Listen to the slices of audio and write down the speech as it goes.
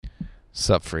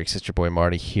Sup, freaks? It's your boy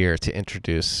Marty here to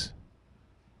introduce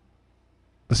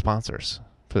the sponsors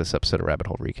for this episode of Rabbit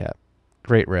Hole Recap.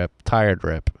 Great rip, tired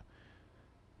rip,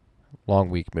 long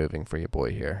week moving for your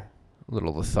boy here. A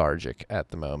little lethargic at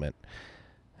the moment.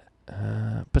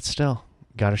 But still,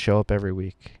 gotta show up every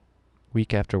week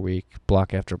after week,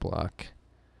 block after block.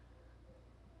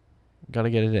 Gotta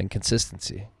get it in.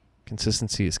 Consistency.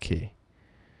 Consistency is key.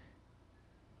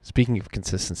 Speaking of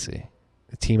consistency,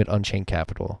 the team at Unchained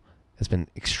Capital has been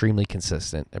extremely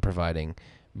consistent at providing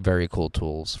very cool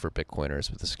tools for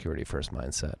Bitcoiners with a security-first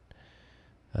mindset.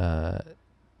 Do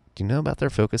you know about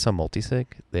their focus on multisig?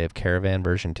 They have Caravan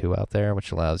version 2 out there,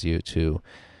 which allows you to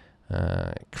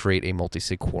create a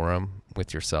multisig quorum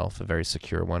with yourself, a very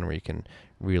secure one where you can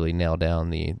really nail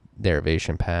down the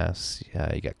derivation paths.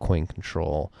 You got coin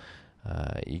control.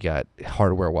 You got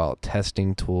hardware wallet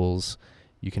testing tools.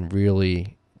 You can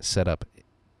really set up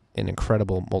an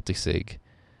incredible multisig,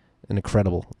 the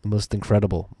most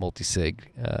incredible multisig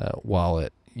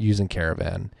wallet using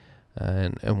Caravan.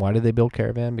 And why did they build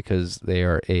Caravan? Because they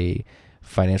are a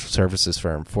financial services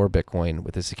firm for Bitcoin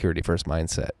with a security-first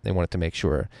mindset. They wanted to make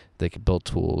sure they could build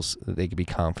tools that they could be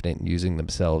confident in using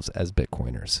themselves as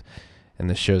Bitcoiners. And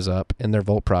this shows up in their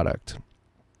Vault product.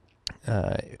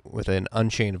 With an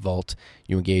Unchained Vault,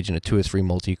 you engage in a 2 of 3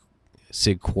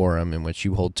 multi-sig quorum in which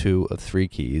you hold 2 of 3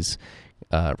 keys.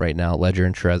 Right now, Ledger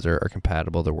and Trezor are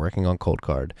compatible. They're working on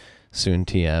Coldcard, soon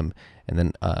TM, and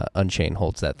then Unchained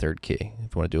holds that third key.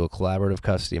 If you want to do a collaborative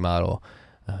custody model,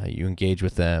 you engage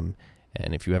with them,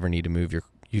 and if you ever need to move your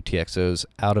UTXOs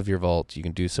out of your vault, you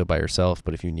can do so by yourself,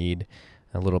 but if you need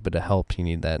a little bit of help, you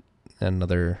need that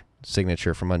another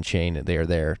signature from Unchained, they are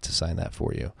there to sign that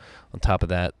for you. On top of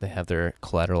that, they have their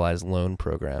collateralized loan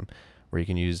program where you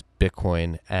can use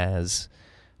Bitcoin as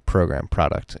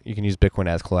product. You can use Bitcoin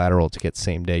as collateral to get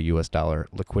same-day US dollar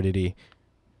liquidity.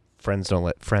 Friends don't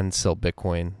let friends sell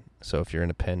Bitcoin, so if you're in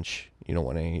a pinch, you don't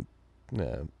want any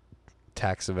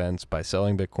tax events by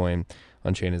selling Bitcoin,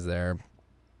 Unchained is there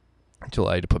to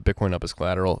allow you to put Bitcoin up as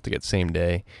collateral to get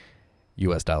same-day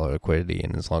US dollar liquidity,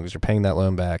 and as long as you're paying that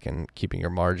loan back and keeping your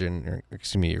margin,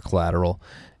 your collateral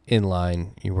in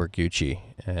line, you were Gucci.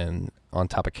 And on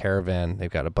top of Caravan, they've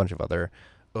got a bunch of other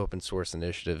open source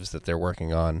initiatives that they're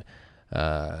working on,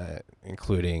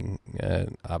 including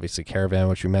obviously Caravan,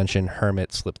 which we mentioned,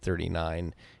 Hermit, Slip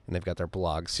 39, and they've got their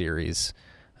blog series,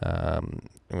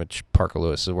 which Parker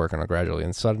Lewis is working on gradually.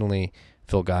 And suddenly,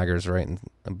 Phil Geiger's writing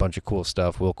a bunch of cool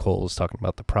stuff. Will Cole's talking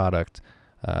about the product.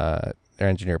 Their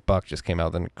engineer Buck just came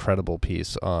out with an incredible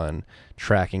piece on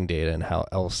tracking data and how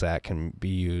LSAT can be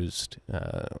used.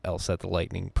 LSAT, the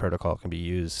Lightning protocol, can be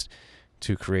used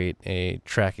to create a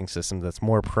tracking system that's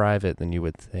more private than you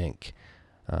would think.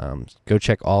 Go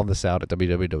check all of this out at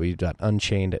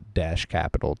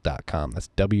www.unchained-capital.com. That's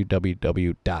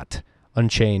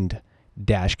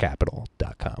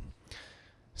www.unchained-capital.com.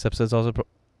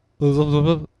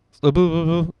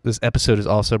 This episode is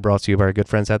also brought to you by our good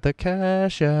friends at the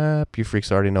Cash App. You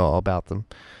freaks already know all about them.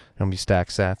 They're helping you stack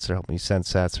sats, they're helping you send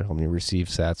sats, they're helping you receive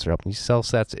sats, they're helping you sell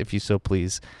sats if you so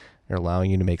please. They're allowing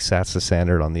you to make sats the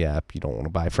standard on the app. You don't want to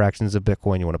buy fractions of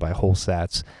Bitcoin, you want to buy whole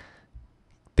sats.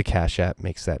 The Cash App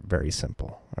makes that very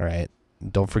simple. All right.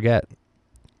 Don't forget,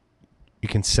 you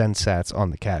can send sats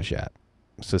on the Cash App.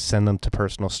 So send them to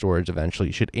personal storage eventually.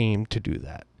 You should aim to do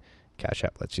that. Cash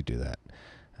App lets you do that.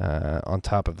 On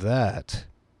top of that,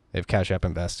 they have Cash App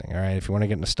investing. All right. If you want to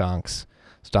get into stonks,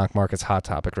 stock market's hot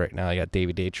topic right now. You got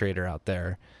Davey Day Trader out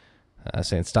there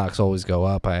saying stocks always go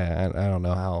up. I don't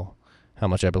know how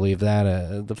much I believe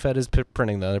that. The Fed is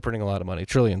printing, though. They're printing a lot of money.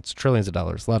 Trillions of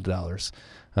dollars. A lot of dollars.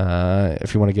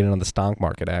 If you want to get in on the stock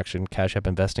market action, Cash App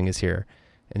investing is here.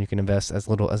 And you can invest as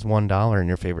little as $1 in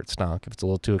your favorite stock. If it's a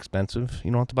little too expensive,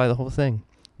 you don't have to buy the whole thing.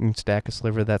 You can stack a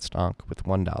sliver of that stock with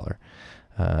 $1.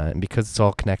 And because it's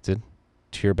all connected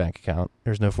to your bank account,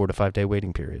 there's no 4 to 5 day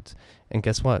waiting periods. And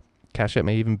guess what? Cash App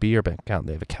may even be your bank account.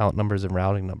 They have account numbers and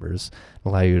routing numbers that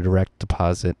allow you to direct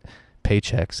deposit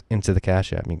paychecks into the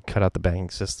Cash App. I mean, cut out the banking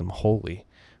system wholly.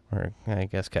 Or I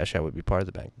guess Cash App would be part of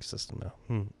the banking system now.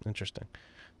 Interesting.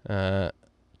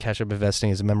 Cash App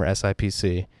investing is a member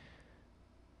SIPC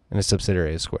and a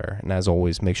subsidiary of Square. And as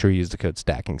always, make sure you use the code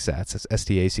STACKINGSATS. That's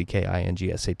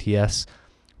STACKINGSATS.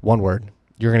 One word.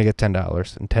 You're going to get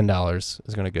 $10, and $10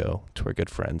 is going to go to our good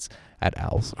friends at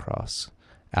Owls Lacrosse.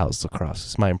 Owls Lacrosse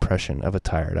is my impression of a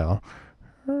tired owl.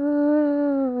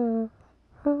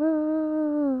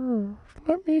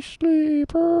 Let me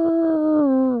sleep.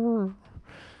 All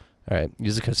right,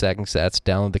 use the code STACKINGSATS,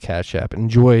 download the Cash App,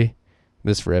 enjoy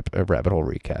this rip of Rabbit Hole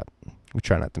Recap. We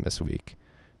try not to miss a week.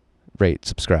 Rate,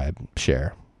 subscribe,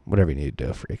 share, whatever you need to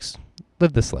do, freaks.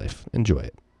 live this life. Enjoy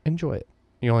it. Enjoy it.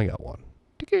 You only got one.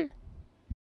 Take care.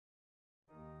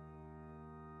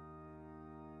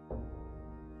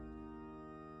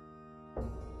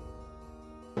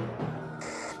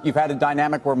 You've had a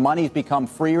dynamic where money's become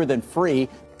freer than free.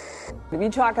 If you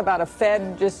talk about a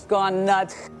Fed just gone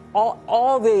nuts,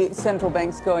 all the central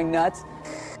banks going nuts.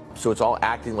 So it's all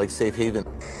acting like safe haven.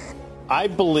 I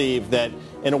believe that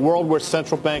in a world where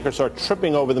central bankers are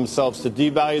tripping over themselves to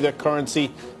devalue their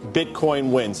currency,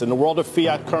 Bitcoin wins. In the world of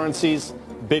fiat currencies,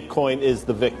 Bitcoin is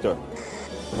the victor.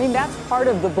 I mean, that's part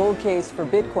of the bull case for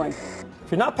Bitcoin.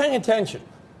 If you're not paying attention,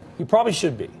 you probably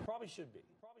should be.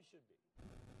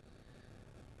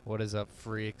 What is up,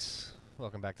 freaks?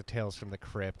 Welcome back to Tales from the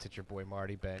Crypt. It's your boy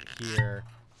Marty Bent here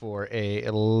for a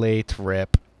late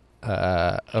rip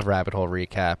of Rabbit Hole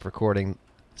Recap. Recording,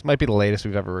 this might be the latest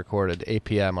we've ever recorded, 8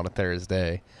 p.m. on a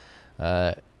Thursday.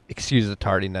 Excuse the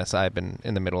tardiness. I've been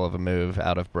in the middle of a move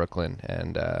out of Brooklyn,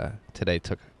 and today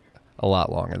took a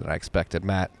lot longer than I expected.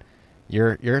 Matt,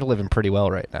 you're living pretty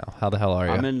well right now. How the hell are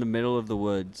you? I'm in the middle of the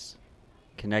woods,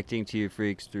 connecting to you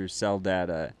freaks through cell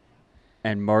data.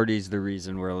 And Marty's the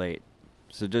reason we're late.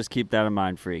 So just keep that in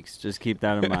mind, freaks. Just keep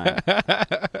that in mind.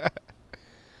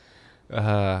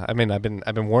 I mean, I've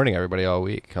been warning everybody all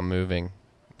week. I'm moving.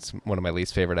 It's one of my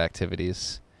least favorite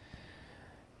activities.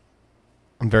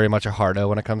 I'm very much a hardo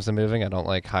when it comes to moving. I don't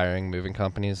like hiring moving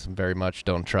companies. Very much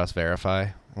don't trust Verify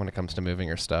when it comes to moving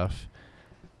your stuff.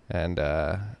 And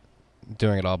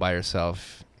doing it all by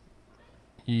yourself,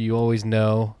 you always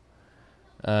know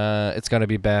it's going to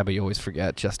be bad, but you always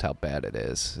forget just how bad it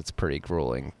is. It's pretty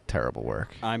grueling, terrible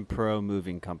work. I'm pro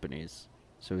moving companies,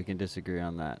 so we can disagree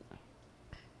on that.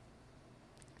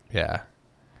 Yeah.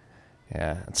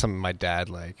 Yeah. It's something my dad,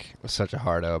 was such a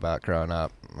hardo about growing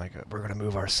up. Like, we're going to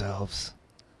move ourselves.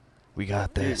 We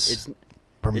got this. Dude,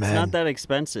 it's not that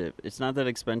expensive. It's not that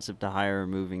expensive to hire a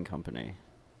moving company.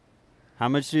 How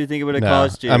much do you think it would have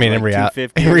cost you? I mean, in reality.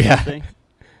 $250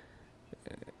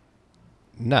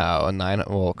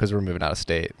 No, because we're moving out of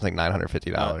state. It's like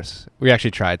 $950. We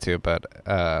actually tried to, but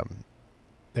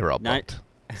they were all booked,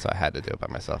 so I had to do it by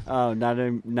myself. Oh, not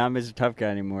Mr. Tough Guy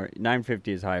anymore. $950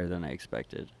 is higher than I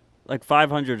expected. Like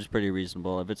 $500 is pretty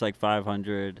reasonable. If it's like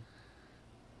 $500,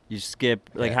 you skip.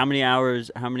 Like how many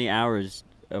hours? How many hours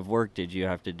of work did you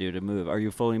have to do to move? Are you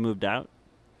fully moved out?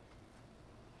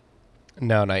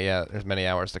 No, not yet. There's many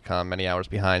hours to come. Many hours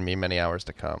behind me. Many hours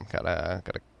to come. Got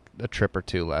a trip or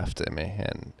two left in me,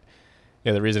 and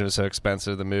the reason it was so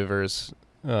expensive, the movers,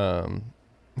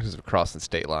 because of crossing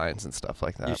state lines and stuff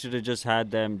like that. You should have just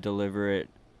had them deliver it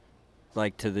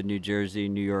like to the New Jersey,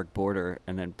 New York border,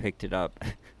 and then picked it up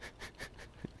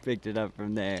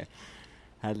from there.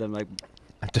 Had them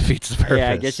that defeats the purpose.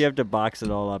 Yeah, I guess you have to box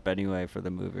it all up anyway for the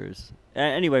movers.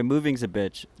 Anyway, moving's a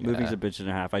bitch. Moving's a bitch and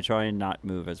a half. I try and not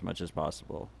move as much as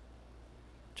possible.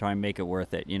 Try and make it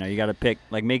worth it. You got to pick,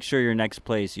 make sure your next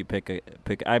place you pick.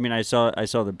 I mean, I saw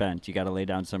the bent. You got to lay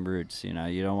down some roots. You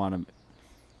don't want to.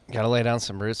 Got to lay down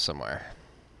some roots somewhere.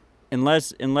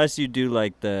 Unless you do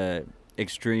the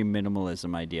extreme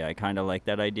minimalism idea. I kind of like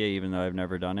that idea, even though I've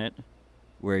never done it.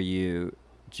 Where you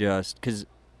because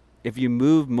if you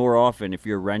move more often, if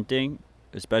you're renting,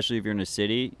 especially if you're in a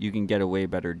city, you can get a way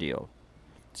better deal.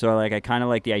 So I kind of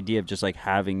like the idea of just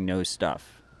having no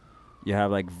stuff. You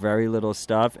have very little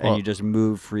stuff, and you just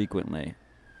move frequently.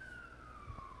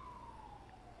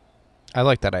 I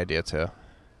like that idea too.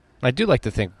 I do like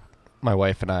to think my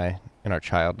wife and I and our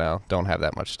child now don't have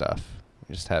that much stuff.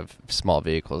 We just have small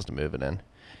vehicles to move it in.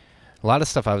 A lot of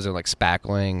stuff I was doing,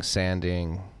 spackling,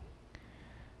 sanding,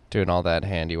 doing all that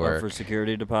handiwork. For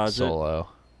security deposit? Solo.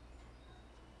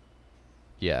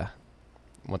 Yeah.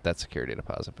 Want that security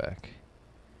deposit back.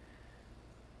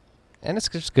 And it's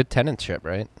just good tenantship,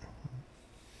 right?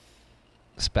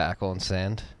 Spackle and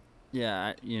sand.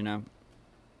 Yeah,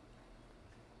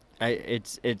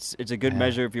 it's a good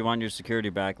measure if you want your security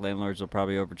back. Landlords will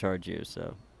probably overcharge you.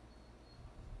 So.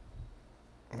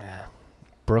 Yeah,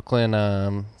 Brooklyn,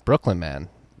 man,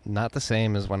 not the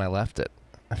same as when I left it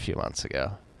a few months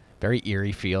ago. Very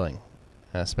eerie feeling,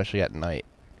 especially at night.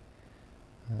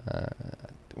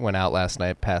 Went out last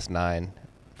night past 9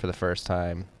 for the first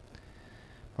time.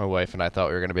 My wife and I thought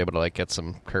we were going to be able to get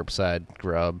some curbside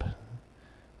grub,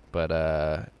 but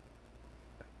that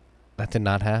did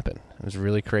not happen. It was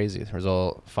really crazy. There was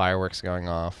all fireworks going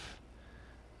off.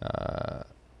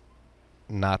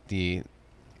 Not the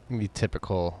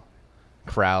typical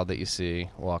crowd that you see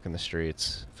walking the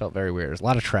streets. Felt very weird. There's a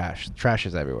lot of trash. Trash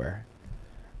is everywhere.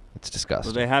 It's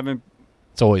disgusting. Well, they haven't.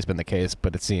 It's always been the case,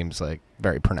 but it seems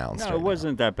very pronounced. No, it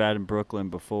wasn't that bad in Brooklyn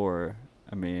before.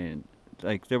 I mean,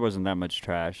 like there wasn't that much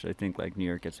trash. I think like New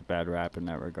York gets a bad rap in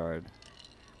that regard.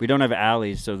 We don't have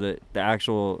alleys, so the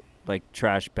actual like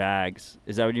trash bags.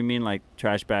 Is that what you mean? Like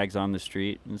trash bags on the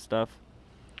street and stuff?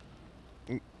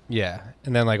 Yeah,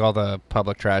 and then like all the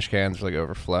public trash cans were like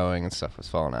overflowing and stuff was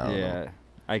falling out. Yeah,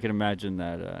 I can imagine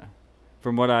that.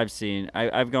 From what I've seen,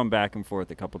 I've gone back and forth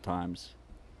a couple times.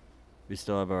 We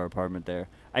still have our apartment there.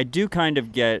 I do kind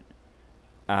of get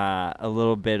a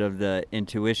little bit of the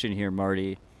intuition here,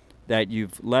 Marty, that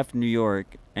you've left New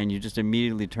York and you just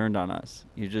immediately turned on us.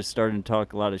 You just started to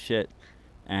talk a lot of shit,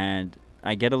 and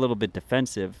I get a little bit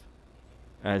defensive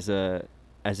as a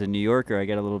New Yorker. I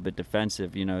get a little bit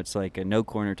defensive. You know, it's like a no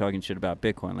corner talking shit about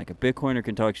Bitcoin. Like a Bitcoiner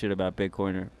can talk shit about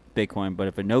Bitcoin, but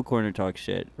if a no corner talks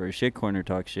shit or a shit corner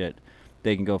talks shit,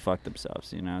 they can go fuck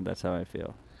themselves. You know, that's how I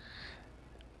feel.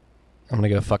 I'm gonna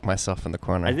go fuck myself in the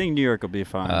corner. I think New York will be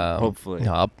fine. Hopefully,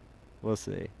 no, we'll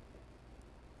see.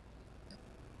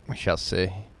 We shall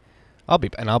see. I'll be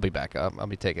back up. I'll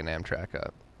be taking Amtrak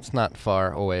up. It's not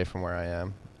far away from where I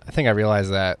am. I think I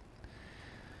realized that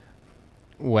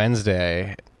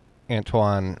Wednesday.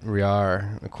 Antoine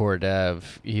Riard, the core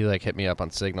dev, he like hit me up on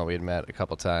Signal. We had met a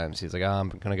couple times. He's like, I'm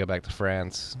gonna go back to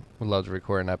France. Would love to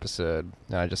record an episode.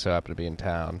 And I just so happened to be in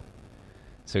town.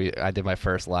 So I did my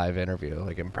first live interview,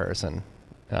 like in person.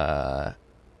 I'm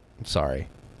sorry. I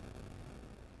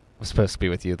was supposed to be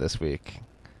with you this week,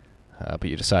 but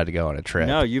you decided to go on a trip.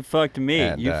 No, you fucked me.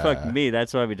 And, you fucked me.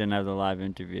 That's why we didn't have the live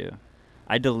interview.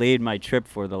 I delayed my trip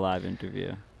for the live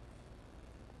interview.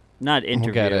 Not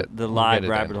interview, the live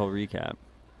rabbit hole recap.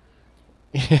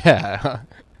 Yeah.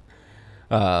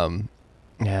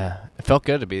 Yeah. It felt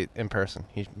good to be in person.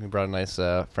 He brought a nice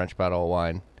French bottle of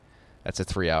wine. That's a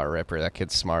 3-hour ripper. That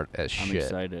kid's smart as shit. I'm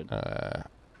excited. A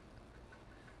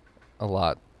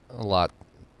lot. He's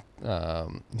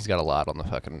got a lot on the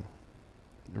fucking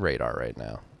radar right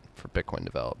now for Bitcoin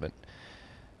development.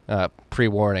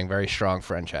 Pre-warning, very strong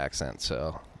French accent,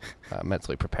 so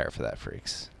mentally prepare for that,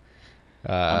 freaks.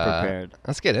 I'm prepared.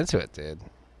 Let's get into it, dude.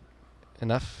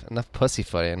 Enough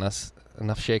pussyfooting,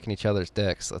 enough shaking each other's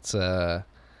dicks. Let's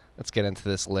get into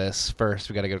this list. First,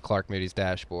 we got to go to Clark Moody's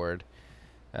dashboard.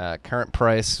 Current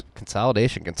price,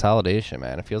 consolidation,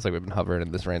 man. It feels like we've been hovering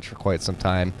in this range for quite some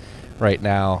time. Right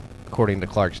now, according to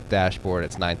Clark's dashboard,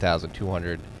 it's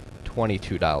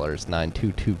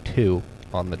 $9,222.9222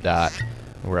 on the dot.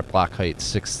 We're at block height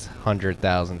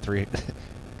 600,003.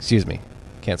 Excuse me,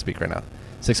 can't speak right now.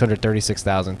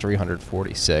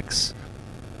 636,346.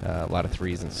 A lot of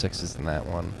 3s and 6s in that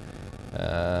one.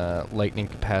 Lightning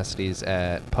capacities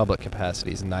at public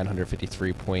capacities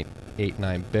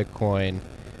 953.89 Bitcoin.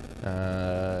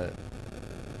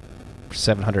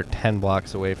 710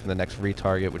 blocks away from the next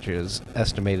retarget, which is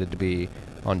estimated to be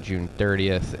on June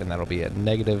 30th, and that'll be a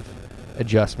negative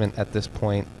adjustment at this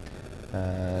point.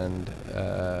 And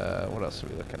what else are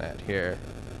we looking at here?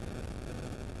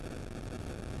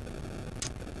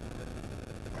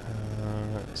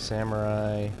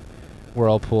 Samurai,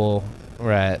 Whirlpool,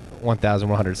 we're at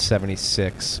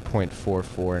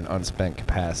 1,176.44 in unspent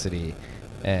capacity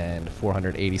and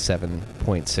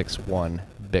 487.61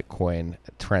 Bitcoin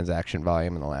transaction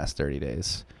volume in the last 30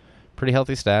 days. Pretty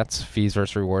healthy stats. Fees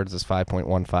versus rewards is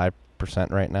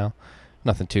 5.15% right now.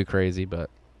 Nothing too crazy, but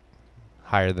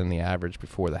higher than the average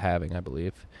before the halving, I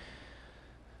believe.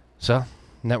 So,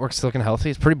 network's looking healthy.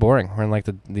 It's pretty boring. We're in like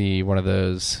the one of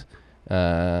those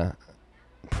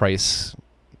price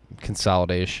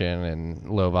consolidation and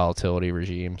low volatility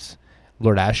regimes.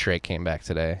 Lord Ashtray came back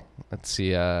today. Let's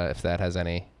see if that has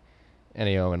any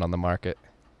omen on the market.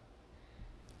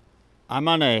 I'm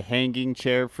on a hanging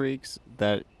chair, freaks,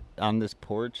 that on this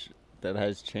porch that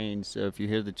has chains. So if you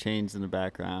hear the chains in the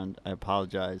background, I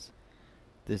apologize.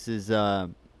 This is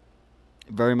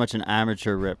very much an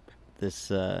amateur rip this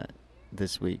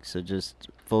week. So just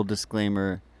full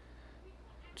disclaimer.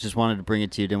 Just wanted to bring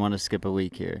it to you. Didn't want to skip a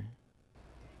week here.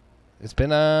 It's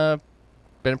been a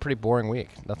pretty boring week.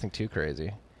 Nothing too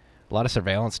crazy. A lot of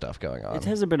surveillance stuff going on. It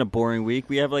hasn't been a boring week.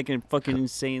 We have like a fucking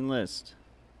insane list.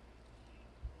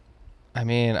 I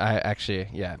mean, I actually,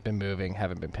 been moving.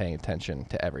 Haven't been paying attention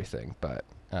to everything, but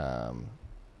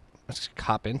let's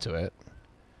hop into it.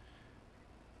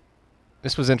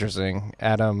 This was interesting.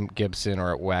 Adam Gibson,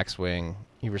 or at Waxwing,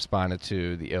 he responded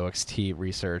to the OXT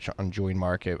research on Join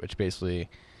Market, which basically,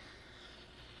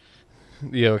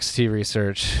 the OXT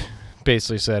research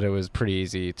basically said it was pretty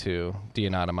easy to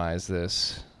de-anonymize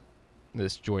this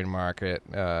Join Market.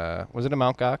 Was it a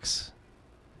Mt. Gox?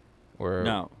 Or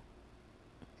no.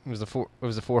 It was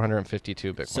a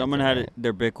 452 Bitcoin. Someone had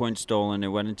their Bitcoin stolen. It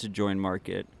went into Join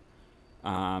Market.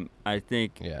 I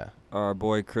think our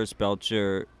boy Chris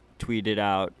Belcher tweeted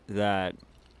out that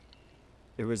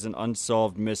it was an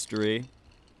unsolved mystery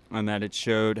and that it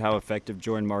showed how effective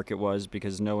Join Market was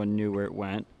because no one knew where it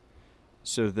went.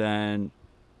 So then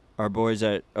our boys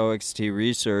at OXT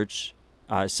Research,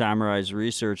 Samurai's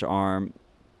research arm,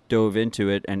 dove into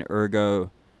it, and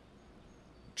Ergo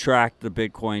tracked the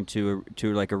Bitcoin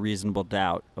to like a reasonable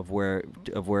doubt of where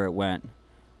it went,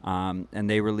 and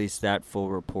they released that full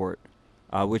report,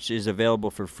 which is available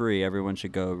for free. Everyone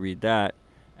should go read that.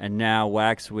 And now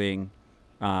Waxwing,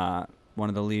 one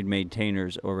of the lead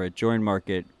maintainers over at Join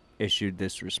Market, issued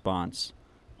this response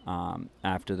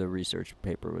after the research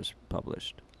paper was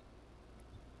published.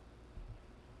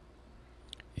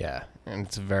 Yeah, and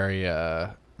it's very,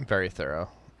 very thorough.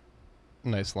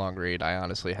 Nice long read. I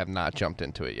honestly have not jumped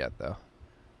into it yet, though.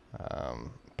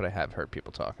 But I have heard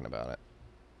people talking about it.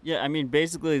 Yeah, I mean,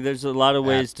 basically, there's a lot of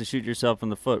ways to shoot yourself in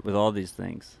the foot with all these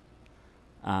things.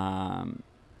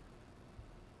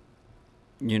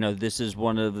 This is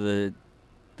one of the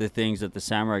things that the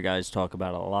Samurai guys talk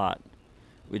about a lot,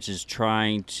 which is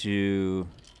trying to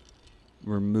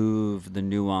remove the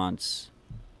nuance,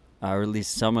 or at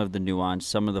least some of the nuance,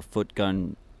 some of the foot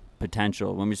gun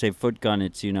potential. When we say foot gun,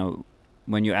 it's,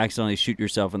 when you accidentally shoot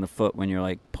yourself in the foot when you're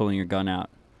like pulling your gun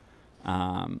out,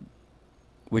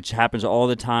 which happens all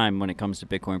the time when it comes to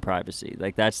Bitcoin privacy.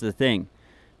 Like, that's the thing.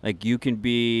 Like, you can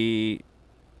be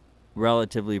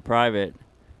relatively private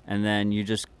and then you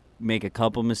just make a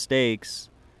couple mistakes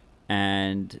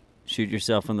and shoot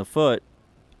yourself in the foot,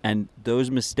 and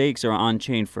those mistakes are on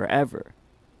chain forever.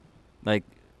 Like,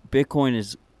 Bitcoin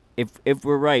is, if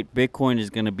we're right, Bitcoin is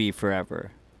going to be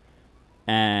forever.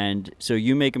 And so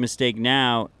you make a mistake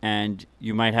now, and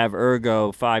you might have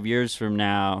Ergo 5 years from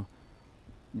now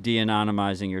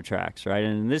de-anonymizing your tracks, right?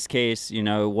 And in this case, it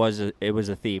was a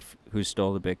thief who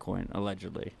stole the Bitcoin,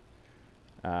 allegedly.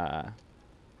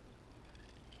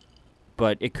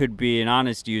 But it could be an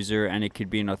honest user, and it could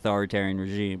be an authoritarian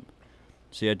regime.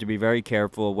 So you have to be very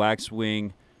careful.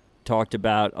 Waxwing talked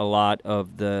about a lot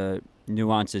of the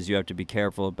nuances you have to be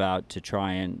careful about to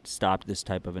try and stop this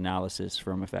type of analysis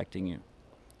from affecting you.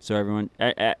 So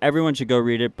everyone should go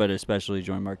read it, but especially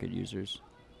Join Market users.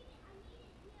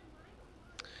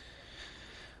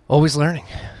 Always learning.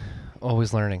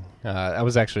 Always learning. That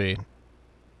was actually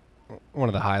one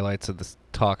of the highlights of this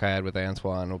talk I had with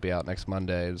Antoine. Will be out next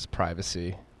Monday. It was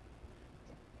privacy.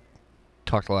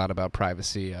 Talked a lot about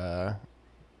privacy,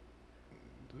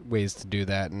 ways to do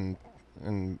that, and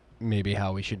maybe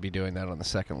how we should be doing that on the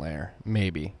second layer.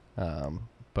 Maybe.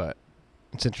 But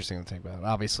it's interesting to think about.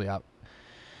 Obviously,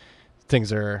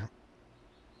 things are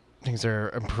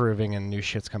improving and new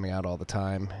shit's coming out all the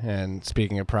time. And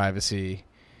speaking of privacy,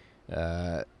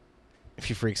 if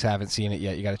you freaks haven't seen it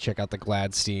yet, you got to check out the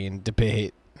Gladstein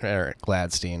debate, or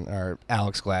Alex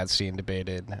Gladstein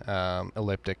debated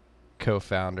Elliptic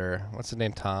co-founder. What's his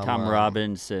name? Tom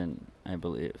Robinson, I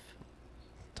believe.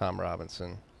 Tom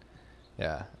Robinson.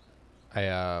 Yeah.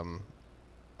 I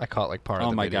caught like part of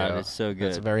the video. Oh my God, it's so good.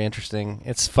 It's very interesting.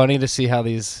 It's funny to see how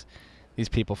these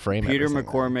people frame it. Peter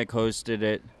McCormick hosted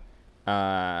it,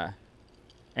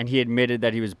 and he admitted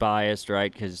that he was biased,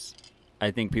 right? Because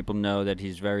I think people know that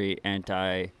he's very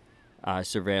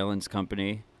anti-surveillance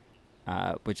company,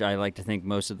 which I like to think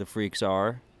most of the freaks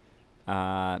are.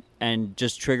 And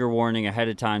just trigger warning ahead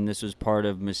of time, this was part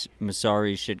of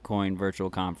Messari's Shitcoin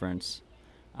virtual conference,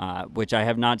 which I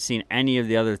have not seen any of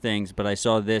the other things, but I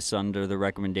saw this under the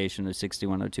recommendation of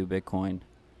 6102 Bitcoin.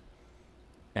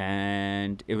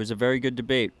 And it was a very good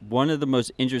debate. One of the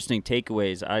most interesting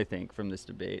takeaways, I think, from this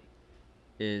debate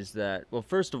is that, well,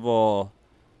 first of all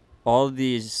of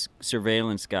these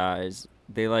surveillance guys,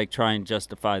 they like try and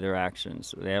justify their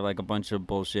actions. They have like a bunch of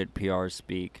bullshit PR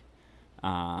speak.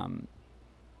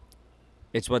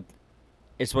 It's what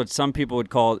some people would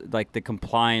call like the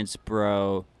compliance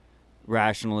bro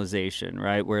rationalization,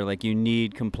 right? Where like you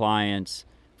need compliance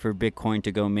for Bitcoin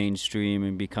to go mainstream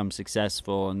and become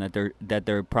successful, and that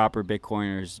they're proper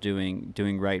Bitcoiners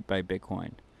doing right by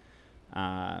Bitcoin.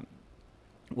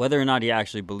 Whether or not he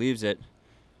actually believes it,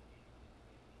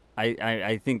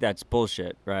 I think that's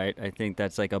bullshit, right? I think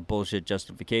that's like a bullshit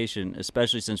justification,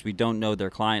 especially since we don't know their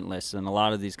client lists, and a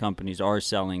lot of these companies are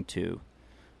selling to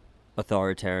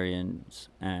authoritarians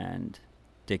and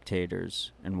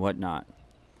dictators and whatnot.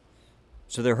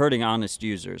 So they're hurting honest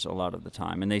users a lot of the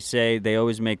time. And they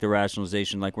always make the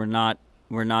rationalization like we're not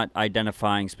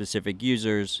identifying specific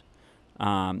users,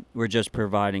 we're just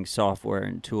providing software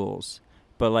and tools.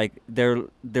 But like they're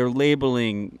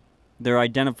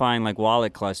identifying like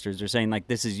wallet clusters. They're saying like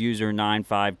this is user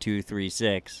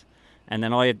 95236, and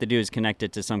then all you have to do is connect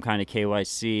it to some kind of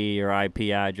KYC or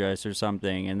IP address or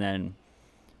something, and then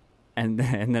and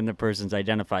then the person's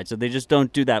identified. So they just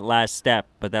don't do that last step,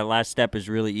 but that last step is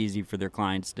really easy for their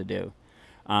clients to do.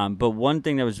 But one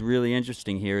thing that was really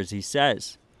interesting here is he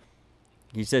says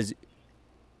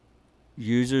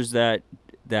users that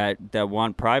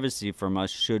want privacy from us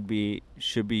should be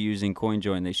using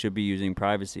CoinJoin. They should be using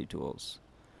privacy tools,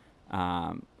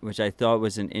 which I thought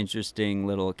was an interesting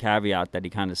little caveat that he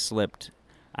kind of slipped.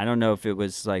 I don't know if it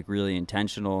was like really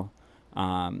intentional.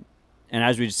 And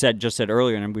as we just said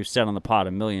earlier, and we've said on the pod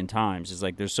a million times, is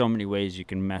like there's so many ways you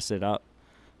can mess it up.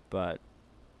 But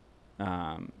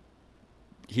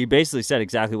he basically said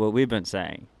exactly what we've been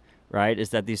saying, right? Is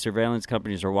that these surveillance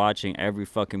companies are watching every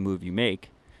fucking move you make.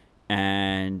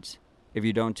 And if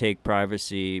you don't take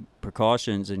privacy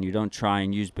precautions and you don't try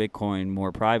and use Bitcoin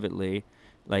more privately,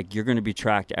 like you're going to be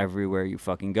tracked everywhere you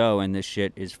fucking go, and this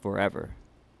shit is forever.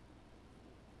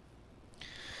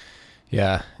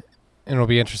 Yeah, and it'll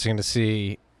be interesting to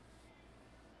see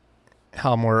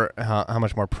how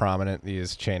much more prominent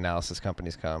these chain analysis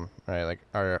companies come. Right, like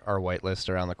our whitelist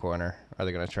around the corner. Are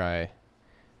they going to try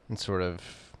and sort of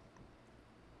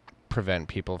prevent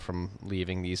people from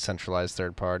leaving these centralized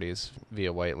third parties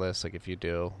via whitelist? Like if you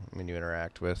do, I mean, you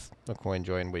interact with a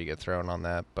CoinJoin, but you get thrown on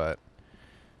that. But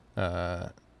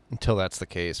until that's the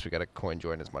case, we got to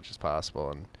CoinJoin as much as possible.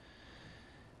 And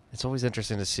it's always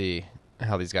interesting to see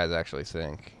how these guys actually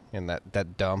think. And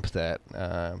that dump that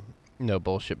No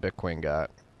Bullshit Bitcoin got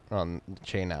on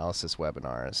chain analysis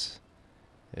webinars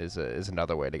is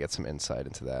another way to get some insight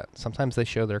into that. Sometimes they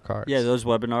show their cards. Yeah, those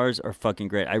webinars are fucking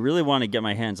great. I really want to get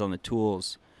my hands on the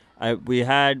tools. We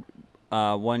had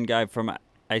one guy from,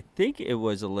 I think it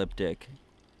was Elliptic.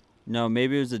 No,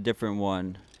 maybe it was a different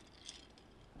one.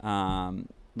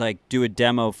 Like do a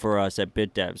demo for us at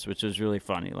BitDevs, which was really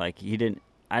funny. Like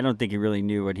I don't think he really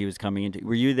knew what he was coming into.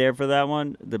 Were you there for that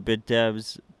one? The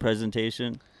BitDevs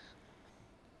presentation?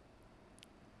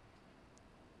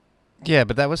 Yeah,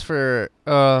 but that was for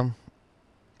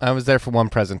I was there for one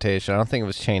presentation. I don't think it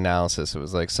was chain analysis. It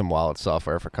was like some wallet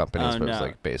software for companies, but it was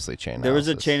like basically chain analysis. There was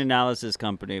a chain analysis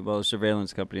company, well, a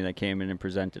surveillance company that came in and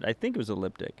presented. I think it was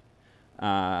Elliptic.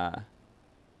 And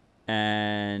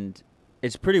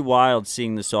it's pretty wild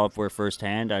seeing the software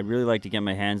firsthand. I'd really like to get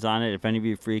my hands on it. If any of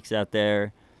you freaks out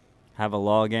there have a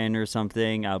login or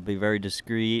something, I'll be very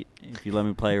discreet. If you let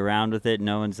me play around with it,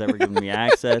 no one's ever given me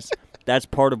access. That's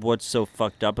part of what's so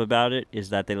fucked up about it, is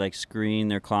that they like screen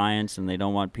their clients and they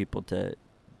don't want people to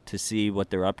see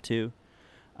what they're up to.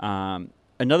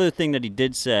 Another thing that he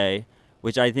did say,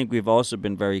 which I think we've also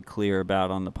been very clear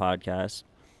about on the podcast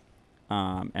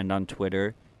and on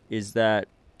Twitter, is that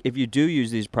if you do use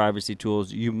these privacy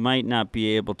tools, you might not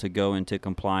be able to go into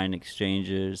compliant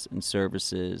exchanges and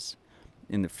services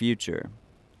in the future.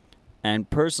 And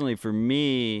personally, for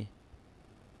me,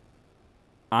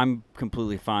 I'm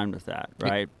completely fine with that,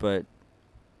 right? But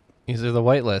these are the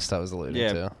whitelist I was alluding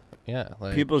to. Yeah,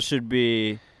 like people should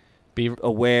be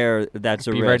aware that's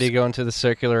a risk. Be ready to go into the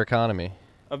circular economy.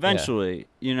 Eventually,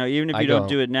 even if you don't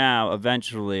do it now,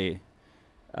 eventually,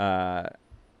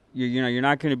 you're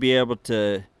not going to be able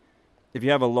to. If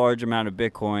you have a large amount of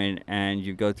Bitcoin and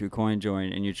you go through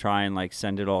CoinJoin and you try and like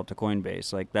send it all to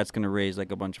Coinbase, like that's going to raise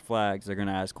like a bunch of flags. They're going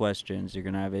to ask questions. You're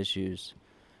going to have issues.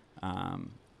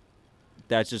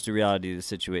 That's just the reality of the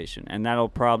situation, and that'll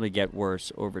probably get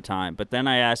worse over time. But then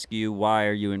I ask you, why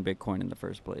are you in Bitcoin in the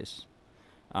first place?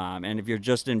 And if you're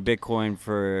just in Bitcoin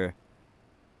for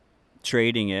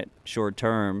trading it short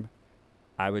term,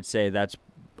 I would say that's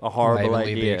a horrible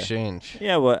idea. Leave the exchange.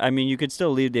 Yeah, well, I mean, you could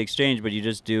still leave the exchange, but you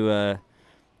just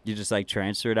like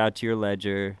transfer it out to your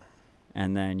ledger,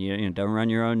 and then you don't run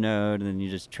your own node, and then you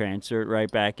just transfer it right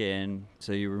back in,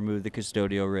 so you remove the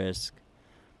custodial risk.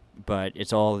 But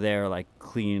it's all there, like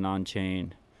clean on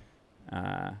chain.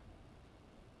 I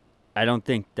don't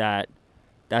think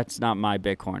that's not my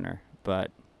Bitcoiner,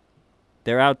 but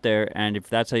they're out there, and if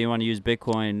that's how you want to use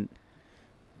Bitcoin,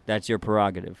 that's your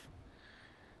prerogative.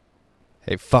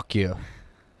 Hey, fuck you.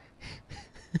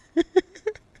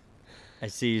 I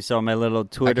see you saw my little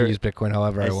Twitter. I can use Bitcoin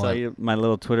however I want. I saw my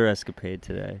little Twitter escapade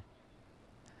today.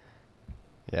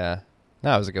 Yeah.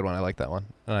 No, it was a good one. I like that one.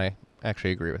 And I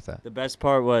actually agree with that. The best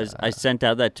part was I sent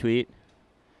out that tweet.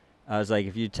 I was like,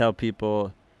 if you tell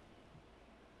people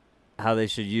how they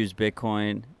should use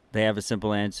Bitcoin, they have a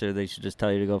simple answer. They should just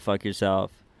tell you to go fuck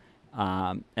yourself.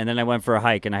 And then I went for a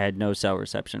hike, and I had no cell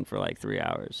reception for like 3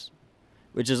 hours,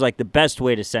 which is like the best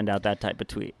way to send out that type of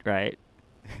tweet, right?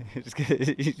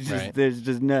 Right. There's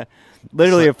just no,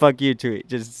 literally a fuck you tweet.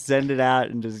 Just send it out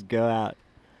and just go out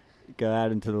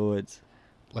into the woods.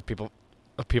 Let people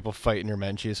fight in your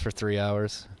Menchie's for 3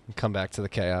 hours and come back to the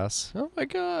chaos. Oh my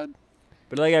god!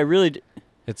 But like, I really,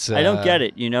 It's I don't get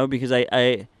it, because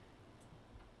I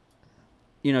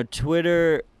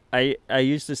Twitter. I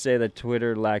used to say that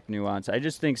Twitter lacked nuance. I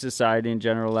just think society in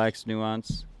general lacks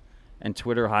nuance, and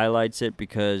Twitter highlights it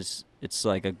because it's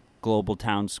like a global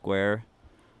town square.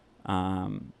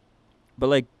 But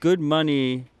like good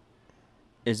money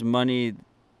is money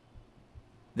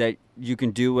that you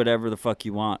can do whatever the fuck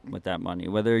you want with that money.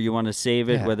 Whether you want to save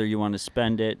it, whether you want to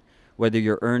spend it, whether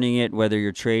you're earning it, whether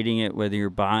you're trading it, whether you're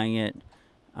buying it.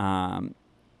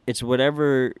 It's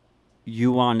whatever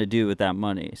you want to do with that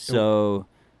money. So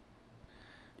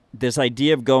this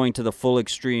idea of going to the full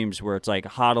extremes where it's like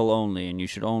hodl only and you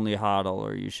should only hodl,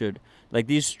 or you should, like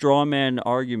these straw man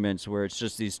arguments where it's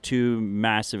just these two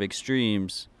massive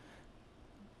extremes,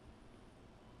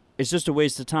 it's just a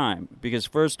waste of time, because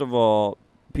first of all,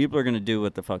 people are going to do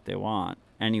what the fuck they want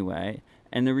anyway,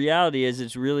 and the reality is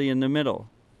it's really in the middle.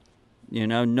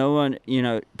 No one,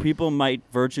 people might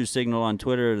virtue signal on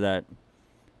Twitter that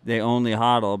they only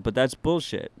hodl, but that's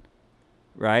bullshit,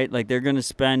 right? Like, they're going to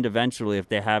spend eventually if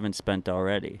they haven't spent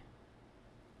already.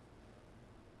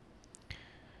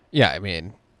 Yeah, I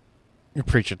mean, you're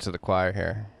preaching to the choir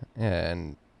here.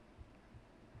 And,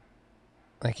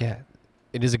 like, yeah,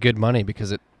 it is a good money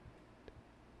because it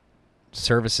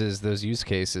services those use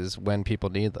cases when people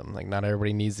need them. Like, not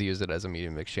everybody needs to use it as a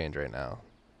medium of exchange right now.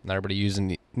 Not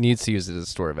everybody needs to use it as a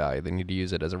store of value. They need to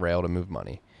use it as a rail to move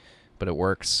money. But it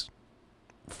works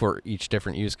for each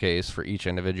different use case, for each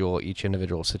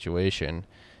individual situation.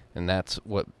 And that's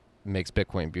what makes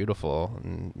Bitcoin beautiful,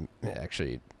 and it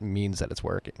actually means that it's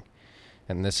working.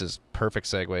 And this is perfect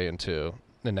segue into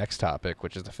the next topic,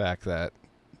 which is the fact that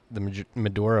the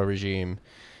Maduro regime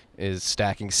is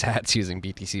stacking sats using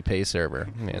BTC Pay server.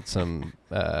 We had some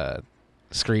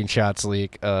screenshots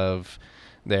leak of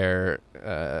their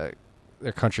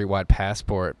countrywide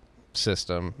passport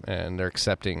system, and they're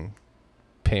accepting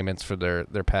payments for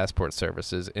their passport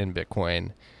services in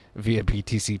Bitcoin via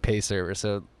BTC Pay server.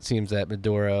 So it seems that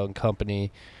Maduro and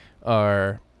company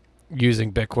are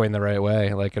using Bitcoin the right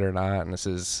way, like it or not.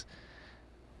 And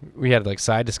we had like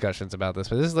side discussions about this,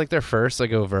 but this is like their first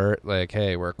like overt, like,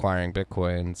 hey, we're acquiring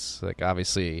Bitcoins. Like,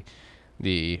 obviously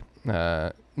the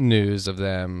news of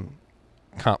them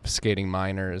confiscating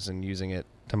miners and using them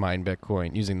to mine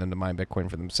Bitcoin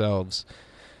for themselves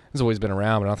has always been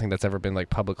around, but I don't think that's ever been like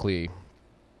publicly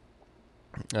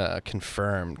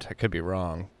confirmed. I could be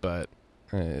wrong, but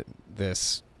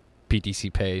this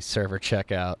BTC Pay server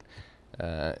checkout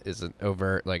is an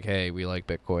overt, like, hey, we like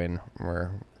Bitcoin,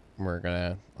 we're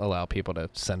gonna allow people to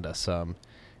send us some.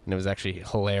 And it was actually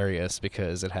hilarious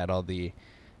because it had all the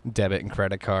debit and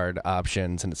credit card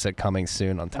options, and it said coming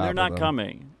soon on top of them. They're not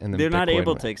coming. And they're not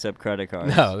able to accept credit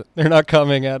cards. No, they're not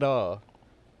coming at all.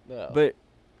 No. But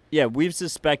yeah, we've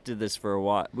suspected this for a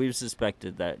while. We've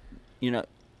suspected that,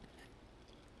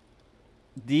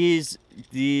 these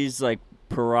like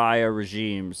pariah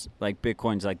regimes, like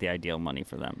Bitcoin's like the ideal money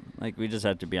for them. Like, we just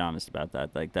have to be honest about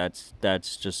that. Like, that's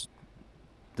just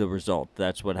the result.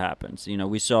 That's what happens.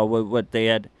 We saw what they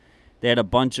had. They had a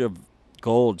bunch of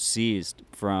gold seized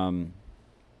from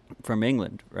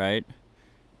England, right?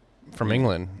 From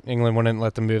England. England wouldn't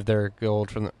let them move their gold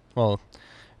from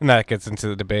and that gets into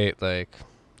the debate, like,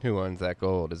 who owns that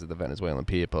gold? Is it the Venezuelan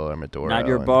people or Maduro? Not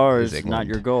your bars, not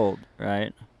your gold,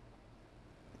 right?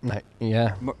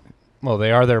 Yeah. Well,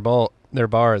 they are their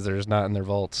bars. They're just not in their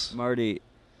vaults. Marty,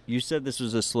 you said this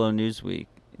was a slow news week.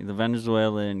 The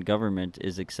Venezuelan government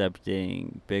is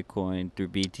accepting Bitcoin through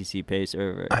BTC Pay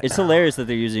server. It's hilarious that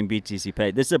they're using BTC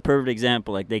Pay. This is a perfect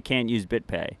example. Like, they can't use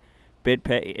BitPay.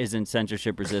 BitPay isn't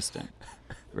censorship resistant,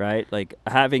 right? Like,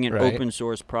 having an open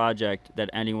source project that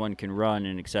anyone can run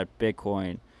and accept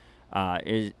Bitcoin,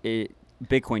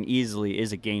 Bitcoin easily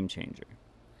is a game changer.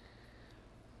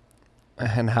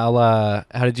 And how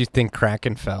did you think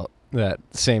Kraken felt that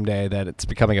same day that it's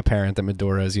becoming apparent that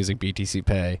Maduro is using BTC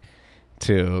Pay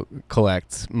to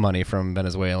collect money from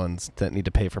Venezuelans that need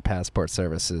to pay for passport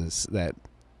services, that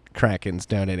Kraken's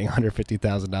donating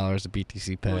 $150,000 to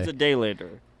BTC Pay? Well, it was a day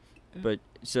later. But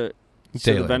so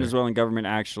the Venezuelan government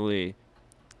actually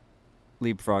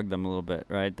leapfrogged them a little bit,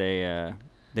 right? They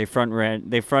front ran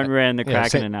the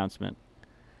Kraken announcement.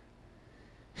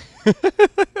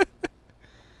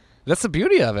 That's the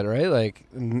beauty of it, right? Like,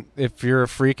 if you're a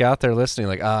freak out there listening,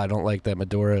 like, I don't like that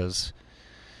Maduro's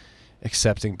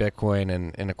accepting Bitcoin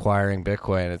and acquiring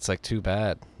Bitcoin, it's like, too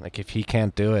bad. Like, if he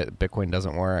can't do it, Bitcoin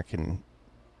doesn't work, and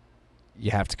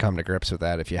you have to come to grips with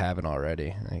that if you haven't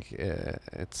already. Like,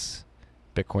 it's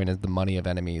Bitcoin is the money of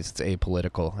enemies. It's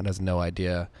apolitical. It has no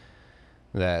idea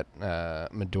that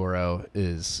Maduro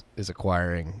is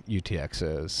acquiring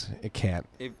UTXOs. It can't.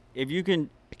 If you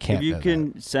can It can't If you know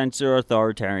can that. censor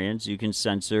authoritarians, you can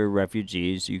censor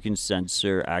refugees, you can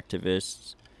censor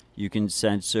activists, you can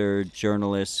censor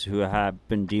journalists who have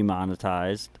been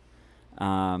demonetized.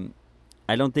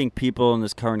 I don't think people in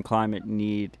this current climate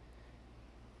need.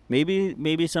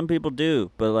 Maybe some people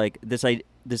do, but like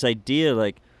this idea,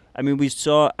 like, I mean, we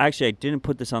saw. Actually, I didn't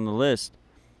put this on the list.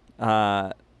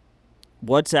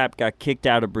 WhatsApp got kicked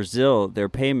out of Brazil, their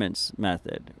payments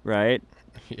method, right?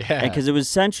 Yeah. Because it was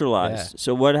centralized. Yeah.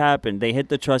 So what happened? They hit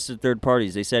the trusted third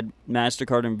parties. They said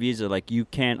MasterCard and Visa, like, you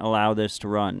can't allow this to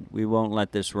run. We won't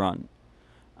let this run.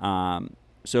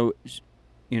 So,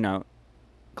 you know,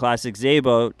 classic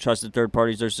Szabo, trusted third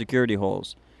parties are security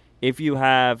holes. If you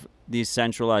have these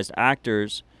centralized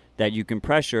actors that you can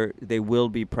pressure, they will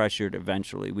be pressured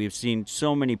eventually. We've seen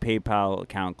so many PayPal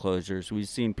account closures. We've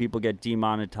seen people get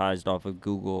demonetized off of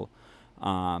Google,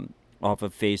 off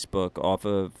of Facebook, off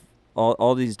of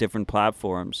all these different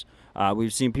platforms.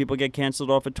 We've seen people get canceled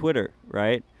off of Twitter,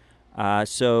 right?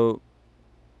 So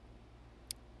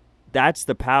that's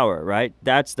the power, right?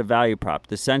 That's the value prop.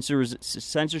 The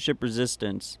censorship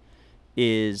resistance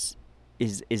is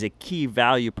a key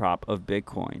value prop of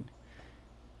Bitcoin.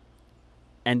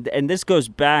 And this goes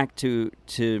back to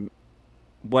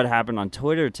what happened on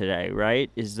Twitter today, right?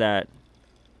 Is that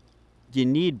you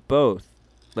need both.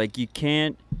 Like, we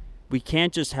can't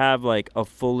just have like a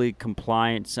fully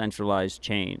compliant centralized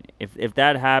chain. If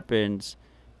that happens,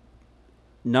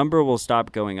 number will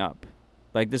stop going up.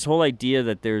 Like, this whole idea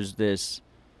that there's this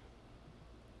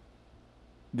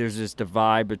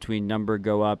divide between number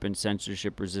go up and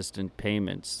censorship resistant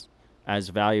payments as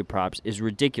value props is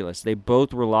ridiculous. They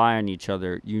both rely on each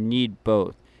other. You need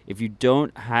both. If you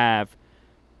don't have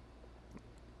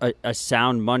a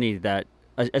sound money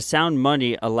a sound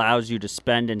money allows you to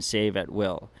spend and save at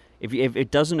will. If it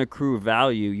doesn't accrue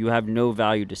value, you have no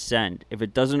value to send. If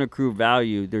it doesn't accrue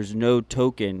value, there's no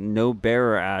token, no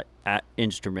bearer at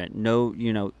instrument,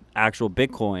 no actual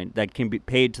Bitcoin that can be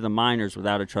paid to the miners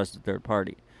without a trusted third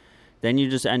party. Then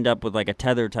you just end up with like a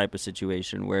Tether type of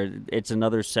situation where it's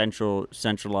another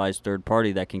centralized third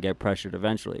party that can get pressured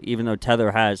eventually. Even though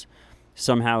Tether has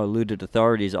somehow eluded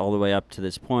authorities all the way up to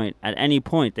this point, at any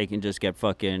point they can just get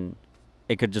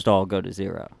it could just all go to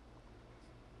zero.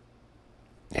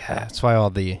 Yeah, that's why all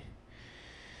the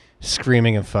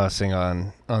screaming and fussing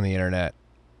on the internet